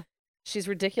 No. She's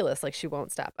ridiculous. Like she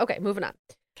won't stop. Okay, moving on.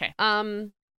 Okay.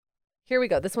 Here we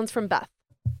go. This one's from Beth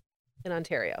in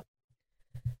Ontario.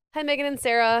 Hi, Megan and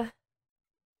Sarah.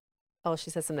 Oh, she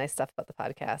says some nice stuff about the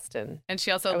podcast, and she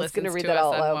also listens read to that us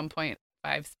all out. on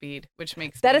 1.5 speed, which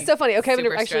makes That me is so funny. Okay, I'm going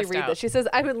super to actually stressed read out. this. She says,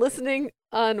 I've been listening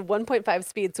on 1.5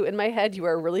 speed, so in my head, you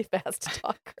are really fast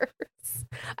talkers.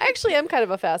 I actually am kind of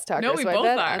a fast talker. No, we so both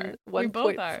I bet are. on We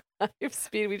both are. 1.5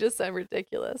 speed, we just sound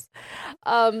ridiculous.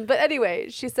 But anyway,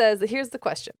 she says, here's the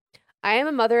question. I am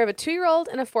a mother of a 2-year-old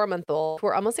and a 4-month-old who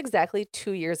are almost exactly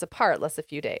 2 years apart, less a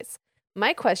few days.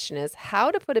 My question is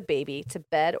how to put a baby to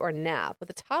bed or nap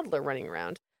with a toddler running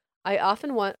around. I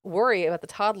often worry about the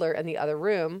toddler in the other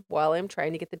room while I'm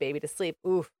trying to get the baby to sleep.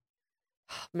 Oof.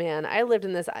 Man, I lived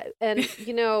in this. And,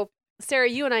 Sarah,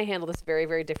 you and I handle this very,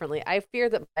 very differently. I fear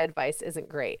that my advice isn't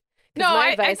great. No,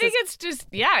 I think it's just,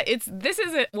 this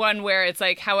isn't one where it's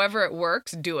like, however it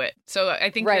works, do it. So I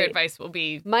think your advice will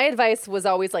be. My advice was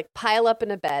always like, pile up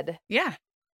in a bed. Yeah.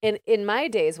 And in my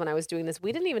days when I was doing this,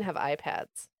 we didn't even have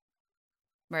iPads.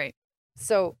 Right.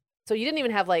 So you didn't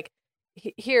even have like,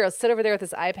 here, I'll sit over there with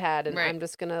this iPad and Right. I'm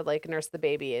just going to like nurse the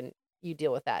baby and you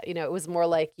deal with that. It was more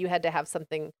like you had to have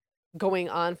something going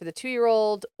on for the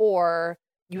 2-year-old or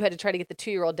you had to try to get the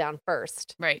 2-year-old down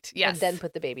first. Right. Yes. And then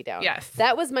put the baby down. Yes.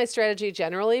 That was my strategy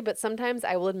generally, but sometimes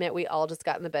I will admit we all just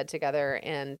got in the bed together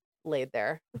and laid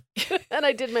there. And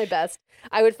I did my best.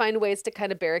 I would find ways to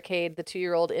kind of barricade the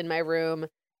 2-year-old in my room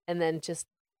and then just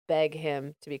beg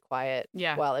him to be quiet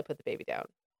while I put the baby down.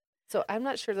 So I'm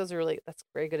not sure that's very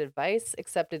good advice,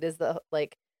 except it is this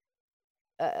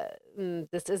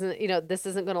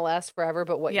isn't going to last forever,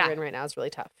 but what you're in right now is really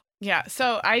tough. Yeah.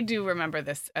 So I do remember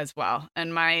this as well.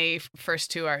 And my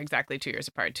first two are exactly 2 years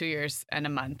apart, 2 years and a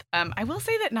month. I will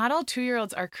say that not all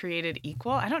 2-year-olds are created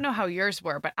equal. I don't know how yours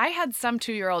were, but I had some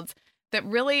 2-year-olds that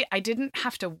really I didn't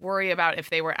have to worry about if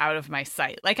they were out of my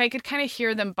sight. Like I could kind of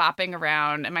hear them bopping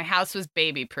around and my house was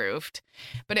baby proofed,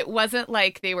 but it wasn't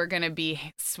like they were going to be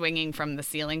swinging from the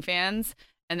ceiling fans.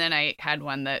 And then I had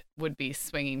one that would be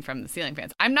swinging from the ceiling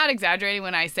fans. I'm not exaggerating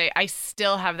when I say I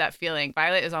still have that feeling.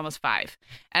 Violet is almost 5.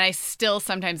 And I still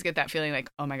sometimes get that feeling like,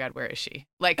 oh my God, where is she?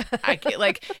 Like,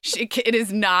 it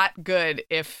is not good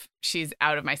if she's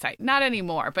out of my sight. Not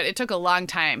anymore, but it took a long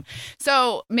time.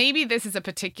 So maybe this is a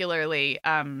particularly,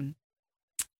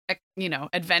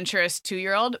 adventurous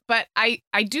 2-year-old, but I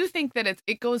do think that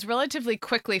it goes relatively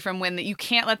quickly from when you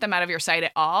can't let them out of your sight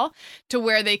at all to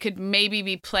where they could maybe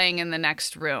be playing in the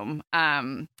next room.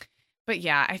 But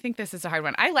yeah, I think this is a hard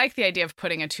one. I like the idea of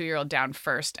putting a 2-year-old down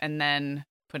first and then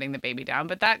putting the baby down,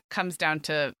 but that comes down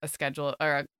to a schedule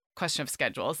or a question of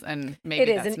schedules, and maybe it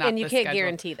is, that's not and you the can't schedule.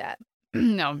 guarantee that.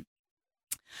 No.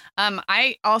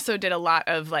 I also did a lot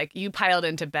of like you piled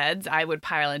into beds. I would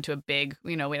pile into a big,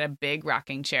 we had a big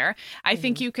rocking chair. I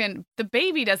think the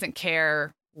baby doesn't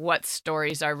care what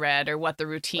stories are read or what the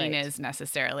routine is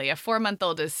necessarily. A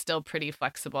 4-month-old is still pretty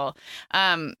flexible.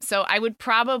 So I would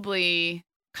probably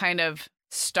kind of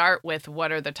start with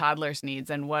what are the toddler's needs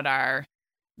and what's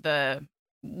the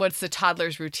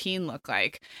toddler's routine look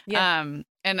like? Yeah.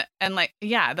 A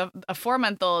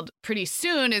 4-month-old pretty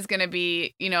soon is going to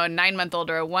be, a 9-month-old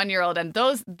or a 1-year-old. And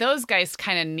those guys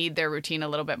kind of need their routine a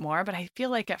little bit more. But I feel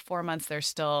like at 4 months, they're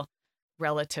still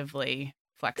relatively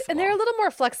flexible. And they're a little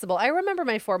more flexible. I remember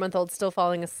my 4-month-old still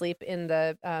falling asleep in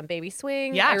the baby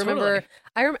swing. Yeah, I remember.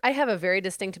 totally. I have a very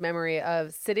distinct memory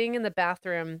of sitting in the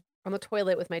bathroom on the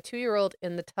toilet with my 2-year-old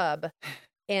in the tub,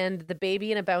 and the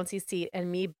baby in a bouncy seat, and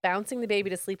me bouncing the baby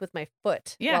to sleep with my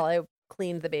foot while I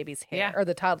cleaned the baby's hair or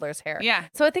the toddler's hair. Yeah.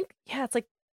 So I think, it's like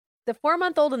the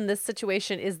 4-month-old in this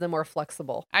situation is the more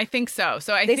flexible. I think so.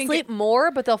 So I think they sleep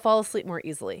more, but they'll fall asleep more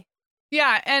easily.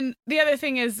 Yeah. And the other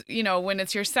thing is, when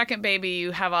it's your second baby,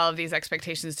 you have all of these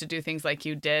expectations to do things like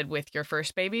you did with your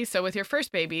first baby. So with your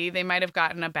first baby, they might have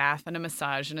gotten a bath and a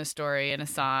massage and a story and a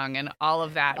song and all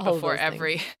of that before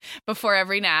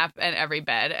every nap and every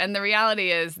bed. And the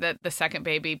reality is that the second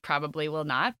baby probably will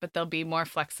not, but they'll be more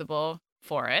flexible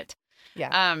for it.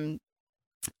 Yeah.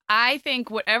 I think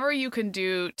whatever you can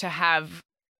do to have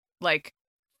like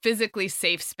physically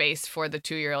safe space for the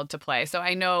 2-year-old to play. So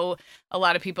I know a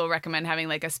lot of people recommend having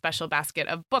like a special basket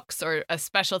of books or a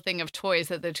special thing of toys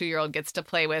that the 2-year-old gets to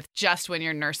play with just when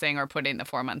you're nursing or putting the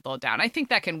 4-month-old down. I think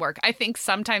that can work. I think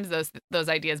sometimes those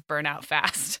ideas burn out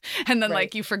fast. And then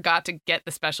like you forgot to get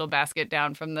the special basket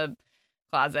down from the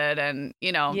closet and,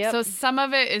 so some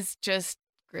of it is just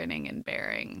grinning and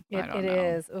bearing. I don't know.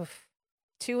 It is. Oof.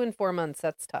 2 and 4 months,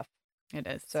 that's tough. It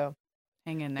is. So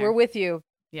hang in there. We're with you.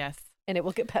 Yes. And it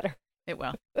will get better. It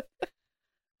will.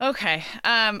 Okay.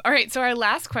 All right. So our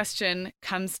last question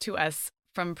comes to us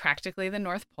from practically the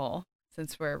North Pole,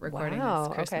 since we're recording this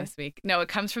Christmas week. No, it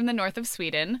comes from the north of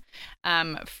Sweden,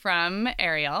 from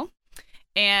Ariel.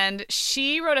 And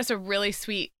she wrote us a really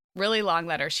sweet, really long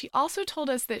letter. She also told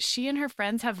us that she and her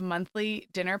friends have monthly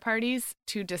dinner parties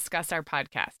to discuss our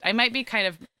podcast. I might be kind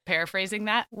of paraphrasing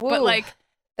that, but like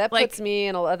that puts me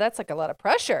in that's like a lot of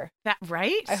pressure. That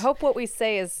right? I hope what we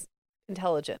say is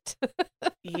intelligent.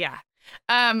 Yeah.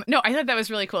 No, I thought that was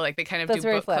really cool. Like they kind of do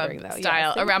book club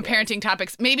style around parenting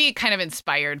topics, maybe kind of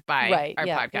inspired by our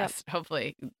podcast.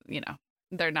 Hopefully,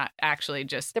 they're not actually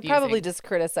just They're probably just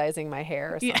criticizing my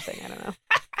hair or something. I don't know.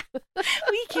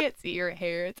 We can't see your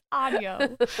hair. It's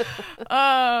audio.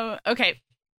 Okay.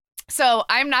 So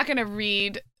I'm not going to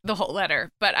read the whole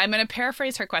letter, but I'm going to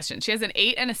paraphrase her question. She has an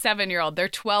 8 and a 7-year-old. They're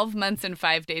 12 months and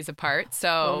 5 days apart.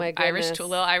 So little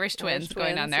Irish twins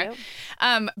going on there.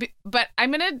 Yep. But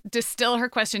I'm going to distill her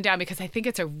question down because I think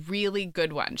it's a really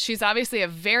good one. She's obviously a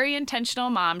very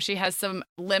intentional mom. She has some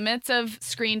limits of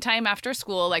screen time after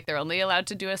school, like they're only allowed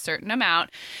to do a certain amount.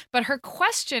 But her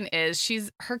question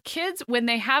is, her kids, when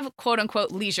they have quote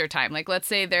unquote leisure time, like let's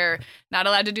say they're not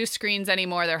allowed to do screens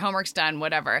anymore, their homework's done,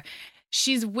 whatever.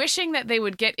 She's wishing that they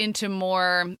would get into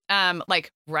more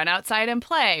like run outside and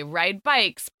play, ride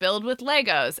bikes, build with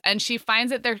Legos. And she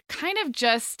finds that they're kind of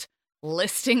just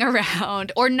listing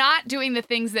around or not doing the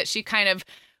things that she kind of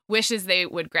wishes they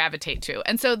would gravitate to.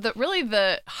 And so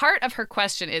the heart of her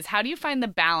question is, how do you find the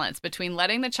balance between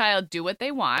letting the child do what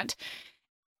they want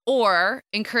or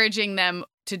encouraging them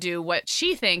to do what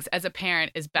she thinks as a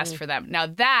parent is best for them? Now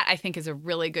that I think is a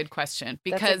really good question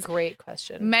because that's a great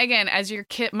question. Megan, as your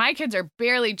kid, my kids are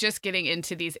barely just getting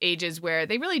into these ages where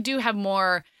they really do have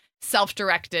more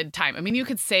self-directed time. I mean, you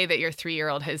could say that your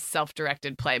 3-year-old has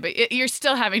self-directed play, but you're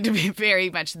still having to be very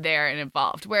much there and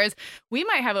involved. Whereas we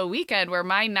might have a weekend where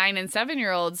my 9 and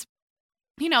 7-year-olds,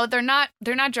 they're not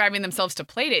driving themselves to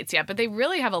play dates yet, but they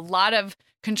really have a lot of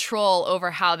control over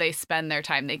how they spend their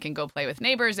time. They can go play with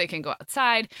neighbors. They can go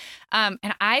outside. And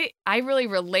I really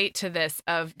relate to this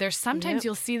of there's sometimes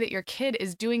you'll see that your kid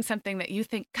is doing something that you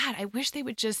think, God, I wish they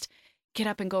would just get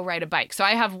up and go ride a bike. So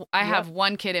I have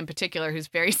one kid in particular who's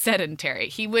very sedentary.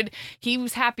 He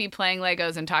was happy playing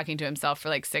Legos and talking to himself for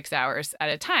like 6 hours at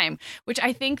a time, which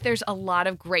I think there's a lot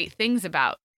of great things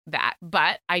about that.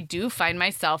 But I do find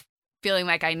myself feeling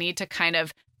like I need to kind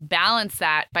of balance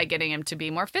that by getting him to be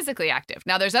more physically active.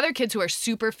 Now, there's other kids who are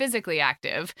super physically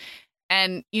active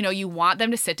and, you want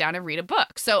them to sit down and read a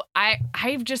book. So I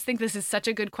just think this is such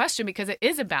a good question because it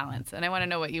is a balance. And I want to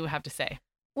know what you have to say.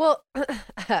 Well,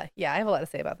 yeah, I have a lot to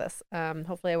say about this.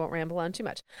 Hopefully I won't ramble on too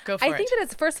much. Go for it. I think that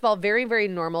it's, first of all, very, very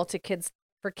normal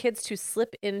for kids to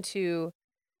slip into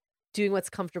doing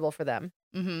what's comfortable for them.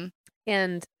 Mm-hmm.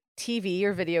 And TV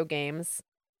or video games,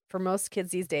 for most kids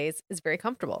these days, is very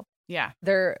comfortable. Yeah.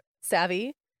 They're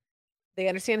savvy. They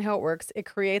understand how it works. It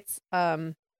creates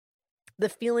the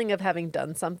feeling of having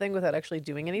done something without actually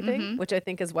doing anything, which I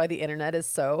think is why the internet is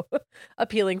so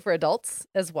appealing for adults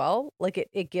as well. Like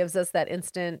it gives us that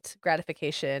instant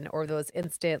gratification or those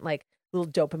instant like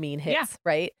little dopamine hits,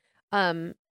 right?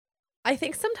 I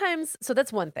think sometimes, so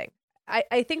that's one thing.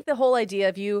 I think the whole idea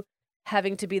of you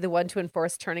having to be the one to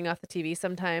enforce turning off the TV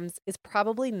sometimes is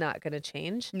probably not going to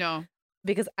change. No.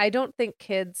 Because I don't think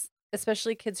kids,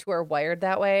 especially kids who are wired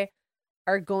that way,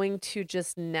 are going to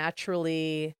just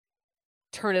naturally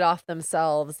turn it off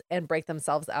themselves and break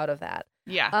themselves out of that.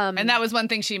 Yeah. And that was one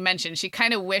thing she mentioned. She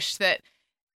kind of wished that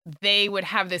they would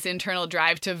have this internal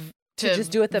drive to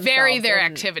just do it themselves, vary their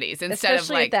activities instead of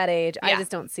especially like at that age. yeah. I just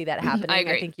don't see that happening. I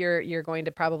agree. I think you're going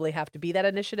to probably have to be that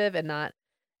initiative and not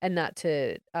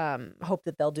to hope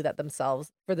that they'll do that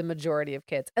themselves for the majority of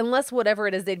kids, unless whatever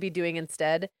it is they'd be doing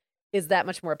instead is that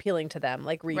much more appealing to them,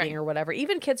 like reading or whatever.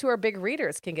 Even kids who are big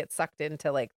readers can get sucked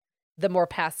into like the more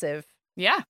passive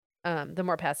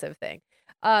thing.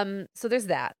 So there's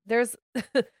that.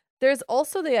 There's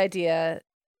also the idea,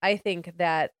 I think,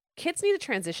 that kids need a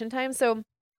transition time. So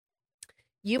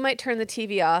you might turn the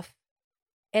TV off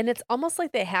and it's almost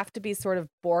like they have to be sort of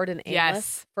bored and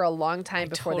aimless for a long time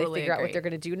before they figure out what they're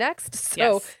going to do next.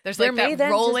 So there's like that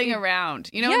rolling around,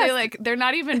 you know, they're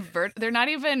not even they're not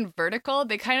even vertical.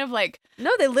 They kind of like,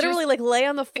 no, they literally like lay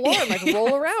on the floor and like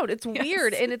roll around. It's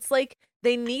weird. And it's like,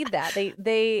 they need that.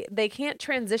 They can't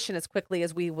transition as quickly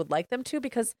as we would like them to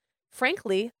because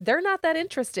frankly, they're not that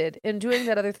interested in doing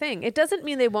that other thing. It doesn't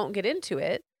mean they won't get into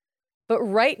it, but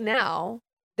right now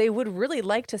they would really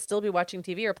like to still be watching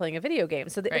TV or playing a video game.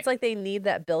 So it's like they need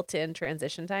that built-in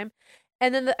transition time.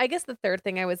 And then I guess the third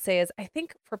thing I would say is I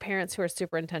think for parents who are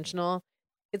super intentional,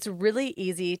 it's really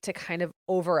easy to kind of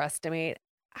overestimate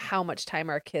how much time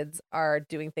our kids are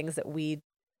doing things that we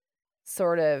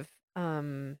sort of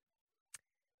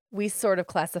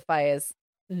classify as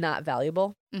not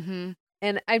valuable. Mm-hmm.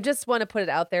 And I just want to put it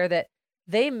out there that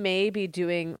they may be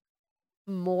doing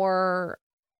more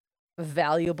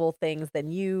valuable things than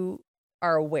you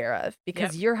are aware of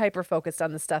because you're hyper focused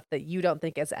on the stuff that you don't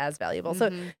think is as valuable.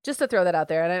 So just to throw that out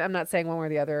there, and I'm not saying one way or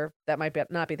the other that might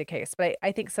not be the case, but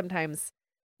I think sometimes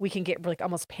we can get like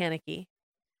almost panicky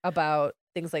about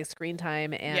things like screen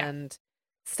time and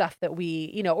stuff that we,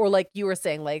 you know, or like you were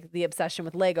saying, like the obsession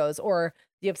with Legos or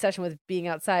the obsession with being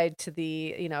outside to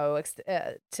the, you know,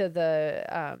 to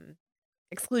the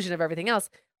exclusion of everything else.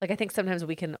 Like, I think sometimes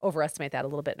we can overestimate that a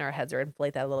little bit in our heads or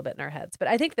inflate that a little bit in our heads. But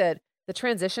I think that the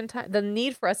transition time, the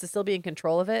need for us to still be in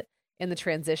control of it and the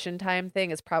transition time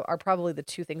thing are probably the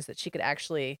two things that she could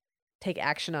actually take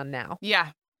action on now.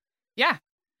 Yeah. Yeah.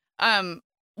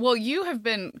 Well, you have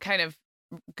been kind of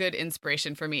good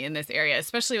inspiration for me in this area,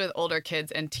 especially with older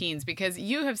kids and teens, because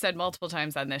you have said multiple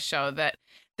times on this show that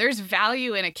there's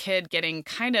value in a kid getting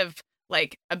kind of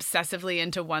like obsessively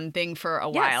into one thing for a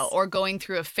while or going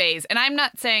through a phase. And I'm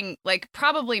not saying like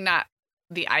probably not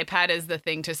the iPad is the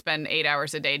thing to spend 8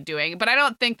 hours a day doing, but I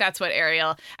don't think that's what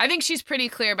I think she's pretty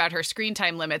clear about her screen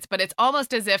time limits, but it's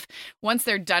almost as if once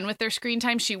they're done with their screen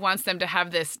time, she wants them to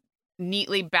have this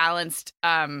neatly balanced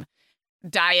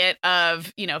diet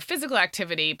of, you know, physical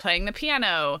activity, playing the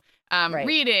piano,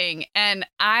 reading. And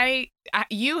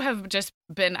you have just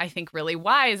been, I think, really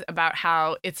wise about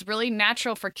how it's really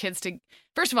natural for kids to,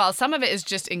 first of all, some of it is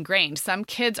just ingrained. Some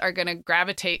kids are going to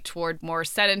gravitate toward more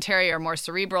sedentary or more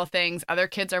cerebral things. Other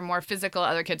kids are more physical.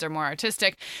 Other kids are more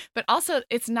artistic. But also,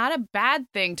 it's not a bad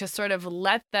thing to sort of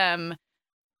let them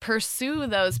pursue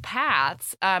those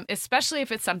paths, especially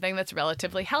if it's something that's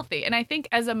relatively healthy. And I think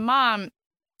as a mom,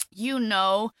 you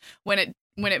know, when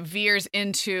it veers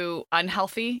into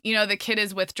unhealthy, you know, the kid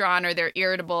is withdrawn or they're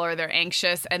irritable or they're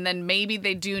anxious, and then maybe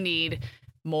they do need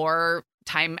more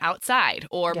time outside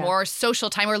or more social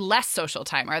time or less social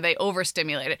time. Are they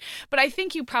overstimulated? But I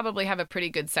think you probably have a pretty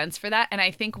good sense for that. And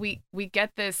I think we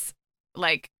get this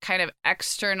like kind of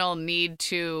external need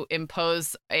to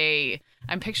impose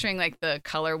I'm picturing like the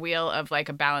color wheel of like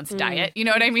a balanced diet. You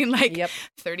know what I mean? Like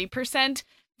 30%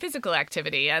 physical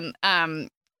activity and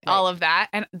all of that.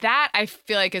 And that I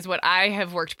feel like is what I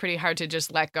have worked pretty hard to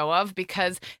just let go of,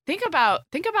 because think about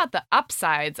the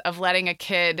upsides of letting a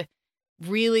kid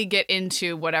really get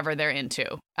into whatever they're into,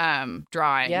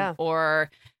 drawing or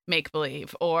make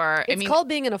believe, or it's called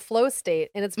being in a flow state,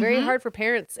 and it's very hard for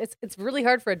parents. It's really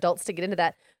hard for adults to get into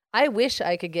that. I wish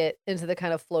I could get into the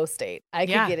kind of flow state I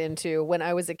could get into when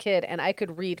I was a kid, and I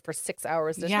could read for 6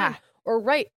 hours at a time, or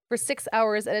write for 6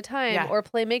 hours at a time, or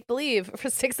play make believe for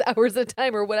 6 hours at a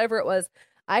time, or whatever it was.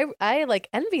 I like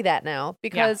envy that now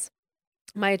because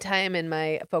my time and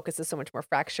my focus is so much more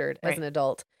fractured as an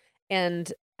adult,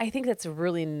 and I think that's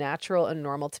really natural and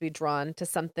normal to be drawn to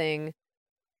something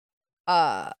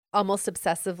almost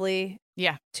obsessively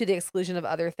to the exclusion of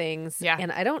other things.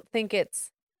 And I don't think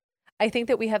I think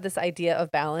that we have this idea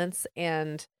of balance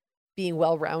and being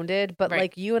well-rounded, but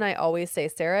like you and I always say,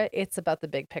 Sarah, it's about the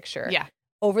big picture.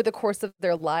 Over the course of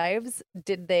their lives,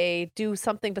 did they do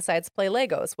something besides play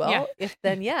Legos? Well, if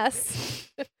then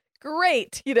yes,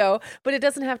 great, you know, but it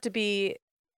doesn't have to be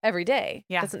every day.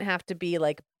 It doesn't have to be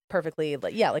like perfectly,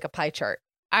 like a pie chart.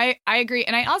 I agree.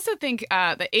 And I also think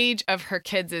the age of her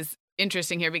kids is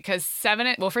interesting here because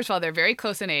first of all, they're very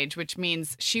close in age, which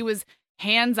means she was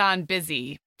hands-on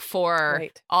busy for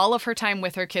all of her time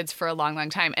with her kids for a long, long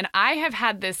time. And I have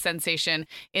had this sensation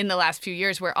in the last few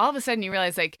years where all of a sudden you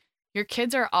realize like your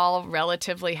kids are all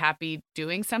relatively happy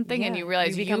doing something and you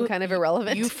realize you become kind of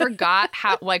irrelevant. You forgot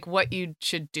how like what you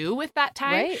should do with that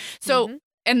time. Right. So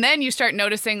and then you start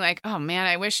noticing like, oh man,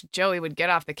 I wish Joey would get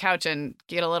off the couch and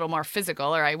get a little more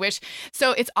physical, or I wish.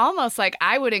 So it's almost like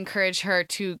I would encourage her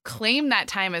to claim that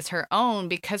time as her own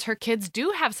because her kids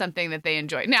do have something that they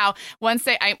enjoy. Now, once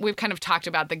we've kind of talked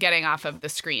about the getting off of the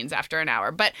screens after an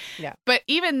hour, but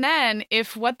even then,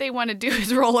 if what they want to do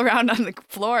is roll around on the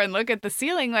floor and look at the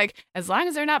ceiling, like as long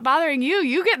as they're not bothering you,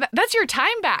 you get that's your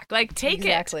time back. Like take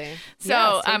it.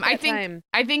 So I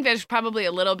think there's probably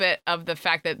a little bit of the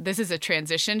fact that this is a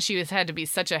transition. She has had to be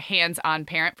such a hands-on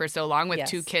parent for so long with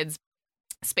two kids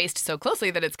spaced so closely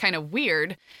that it's kind of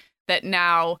weird that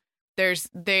now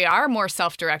they are more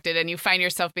self-directed and you find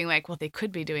yourself being like, well, they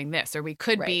could be doing this or we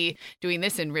could be doing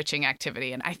this enriching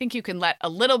activity. And I think you can let a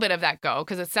little bit of that go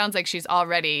because it sounds like she's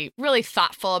already really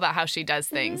thoughtful about how she does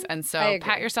things. And so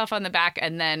pat yourself on the back.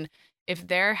 And then if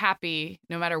they're happy,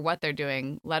 no matter what they're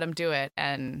doing, let them do it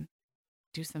and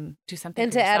do something.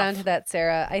 And to add on to that,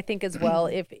 Sarah, I think as well,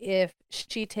 if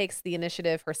she takes the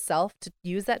initiative herself to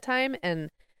use that time and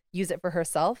use it for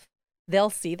herself, they'll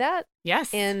see that.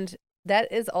 Yes. And that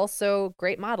is also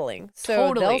great modeling.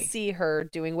 So they'll see her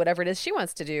doing whatever it is she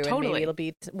wants to do. And maybe it'll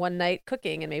be one night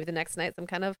cooking and maybe the next night some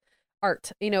kind of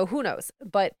art. Who knows?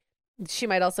 But she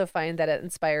might also find that it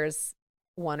inspires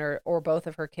one or both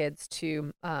of her kids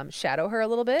to shadow her a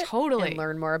little bit. And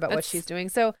learn more about what she's doing.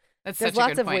 So there's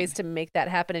lots of ways to make that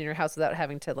happen in your house without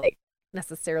having to like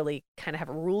necessarily kind of have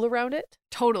a rule around it.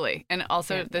 Totally. And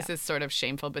also this is sort of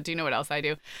shameful, but do you know what else I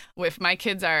do? If my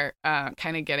kids are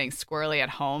kind of getting squirrely at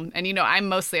home, and I'm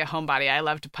mostly a homebody. I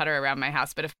love to putter around my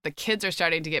house, but if the kids are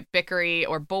starting to get bickery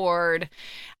or bored,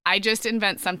 I just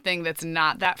invent something that's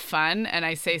not that fun. And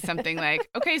I say something like,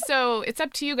 okay, so it's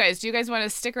up to you guys. Do you guys want to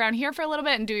stick around here for a little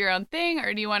bit and do your own thing?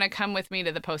 Or do you want to come with me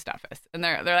to the post office? And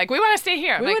they're like, we want to stay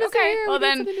here. I'm like, okay, well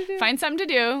then find something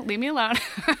to do. Leave me alone.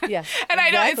 Yeah. And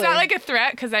I know it's not like a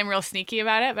threat because I'm real sneaky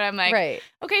about it, but I'm like,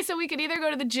 okay, so we could either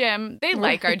go to the gym. They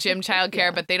like our gym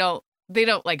childcare, but they don't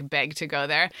like beg to go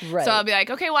there. Right. So I'll be like,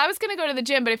 okay, well, I was going to go to the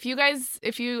gym, but if you're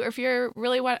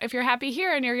happy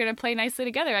here and you're going to play nicely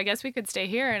together, I guess we could stay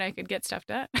here and I could get stuff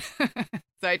done.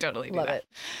 So I totally do Love that.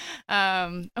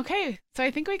 it. Okay. So I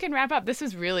think we can wrap up. This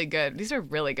is really good. These are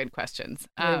really good questions.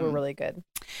 They were really good.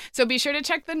 So be sure to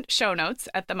check the show notes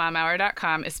at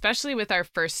themomhour.com, especially with our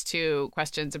first two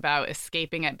questions about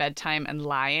escaping at bedtime and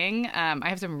lying. I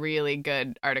have some really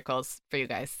good articles for you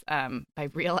guys by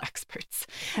real experts.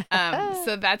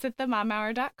 So that's at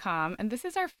themomhour.com. And this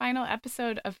is our final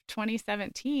episode of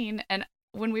 2017. And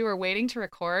when we were waiting to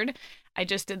record, I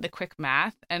just did the quick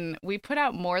math and we put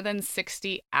out more than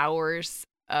 60 hours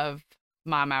of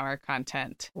Mom Hour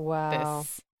content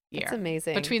this year. That's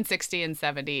amazing. Between 60 and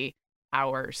 70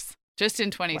 hours just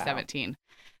in 2017. Wow.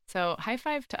 So high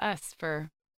five to us for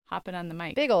hopping on the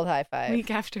mic. Big old high five.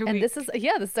 Week after week. And this is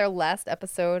our last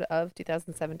episode of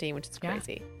 2017, which is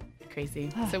crazy.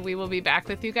 Crazy. So we will be back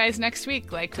with you guys next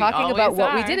week, like talking we always about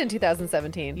what are. We did in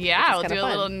 2017. Yeah, we'll do a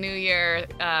little New Year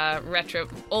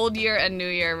old year and New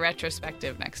Year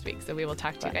retrospective next week. So we will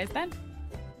talk to you guys then.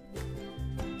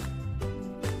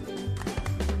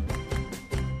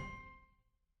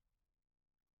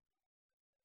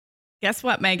 Guess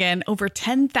what, Megan? Over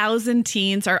 10,000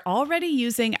 teens are already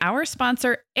using our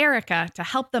sponsor, Erica, to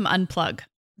help them unplug.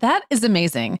 That is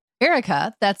amazing.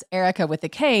 Erica, that's Erica with a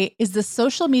K, is the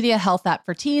social media health app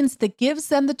for teens that gives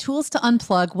them the tools to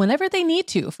unplug whenever they need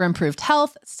to for improved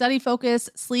health, study focus,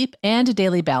 sleep, and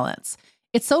daily balance.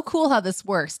 It's so cool how this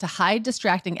works to hide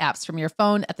distracting apps from your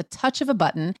phone at the touch of a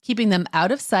button, keeping them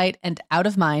out of sight and out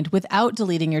of mind without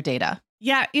deleting your data.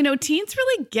 Yeah, teens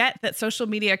really get that social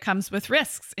media comes with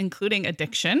risks, including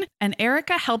addiction, and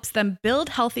Erica helps them build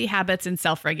healthy habits and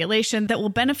self-regulation that will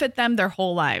benefit them their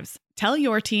whole lives. Tell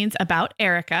your teens about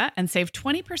Erica and save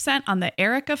 20% on the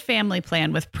Erica family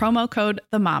plan with promo code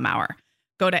TheMomHour.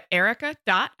 Go to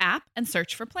erica.app and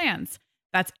search for plans.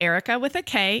 That's Erica with a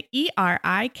K,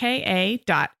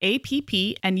 ERIKA.app,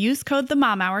 and use code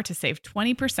TheMomHour to save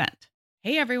 20%.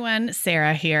 Hey everyone,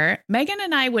 Sarah here. Megan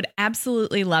and I would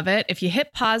absolutely love it if you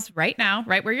hit pause right now,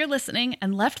 right where you're listening,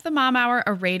 and left the Mom Hour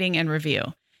a rating and review.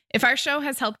 If our show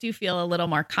has helped you feel a little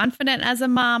more confident as a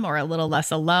mom or a little less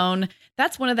alone,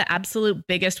 that's one of the absolute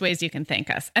biggest ways you can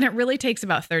thank us. And it really takes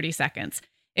about 30 seconds.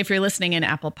 If you're listening in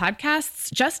Apple Podcasts,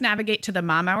 just navigate to the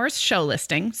Mom Hours show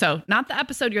listing. So not the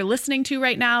episode you're listening to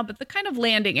right now, but the kind of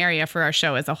landing area for our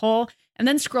show as a whole, and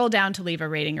then scroll down to leave a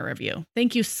rating or review.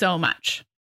 Thank you so much.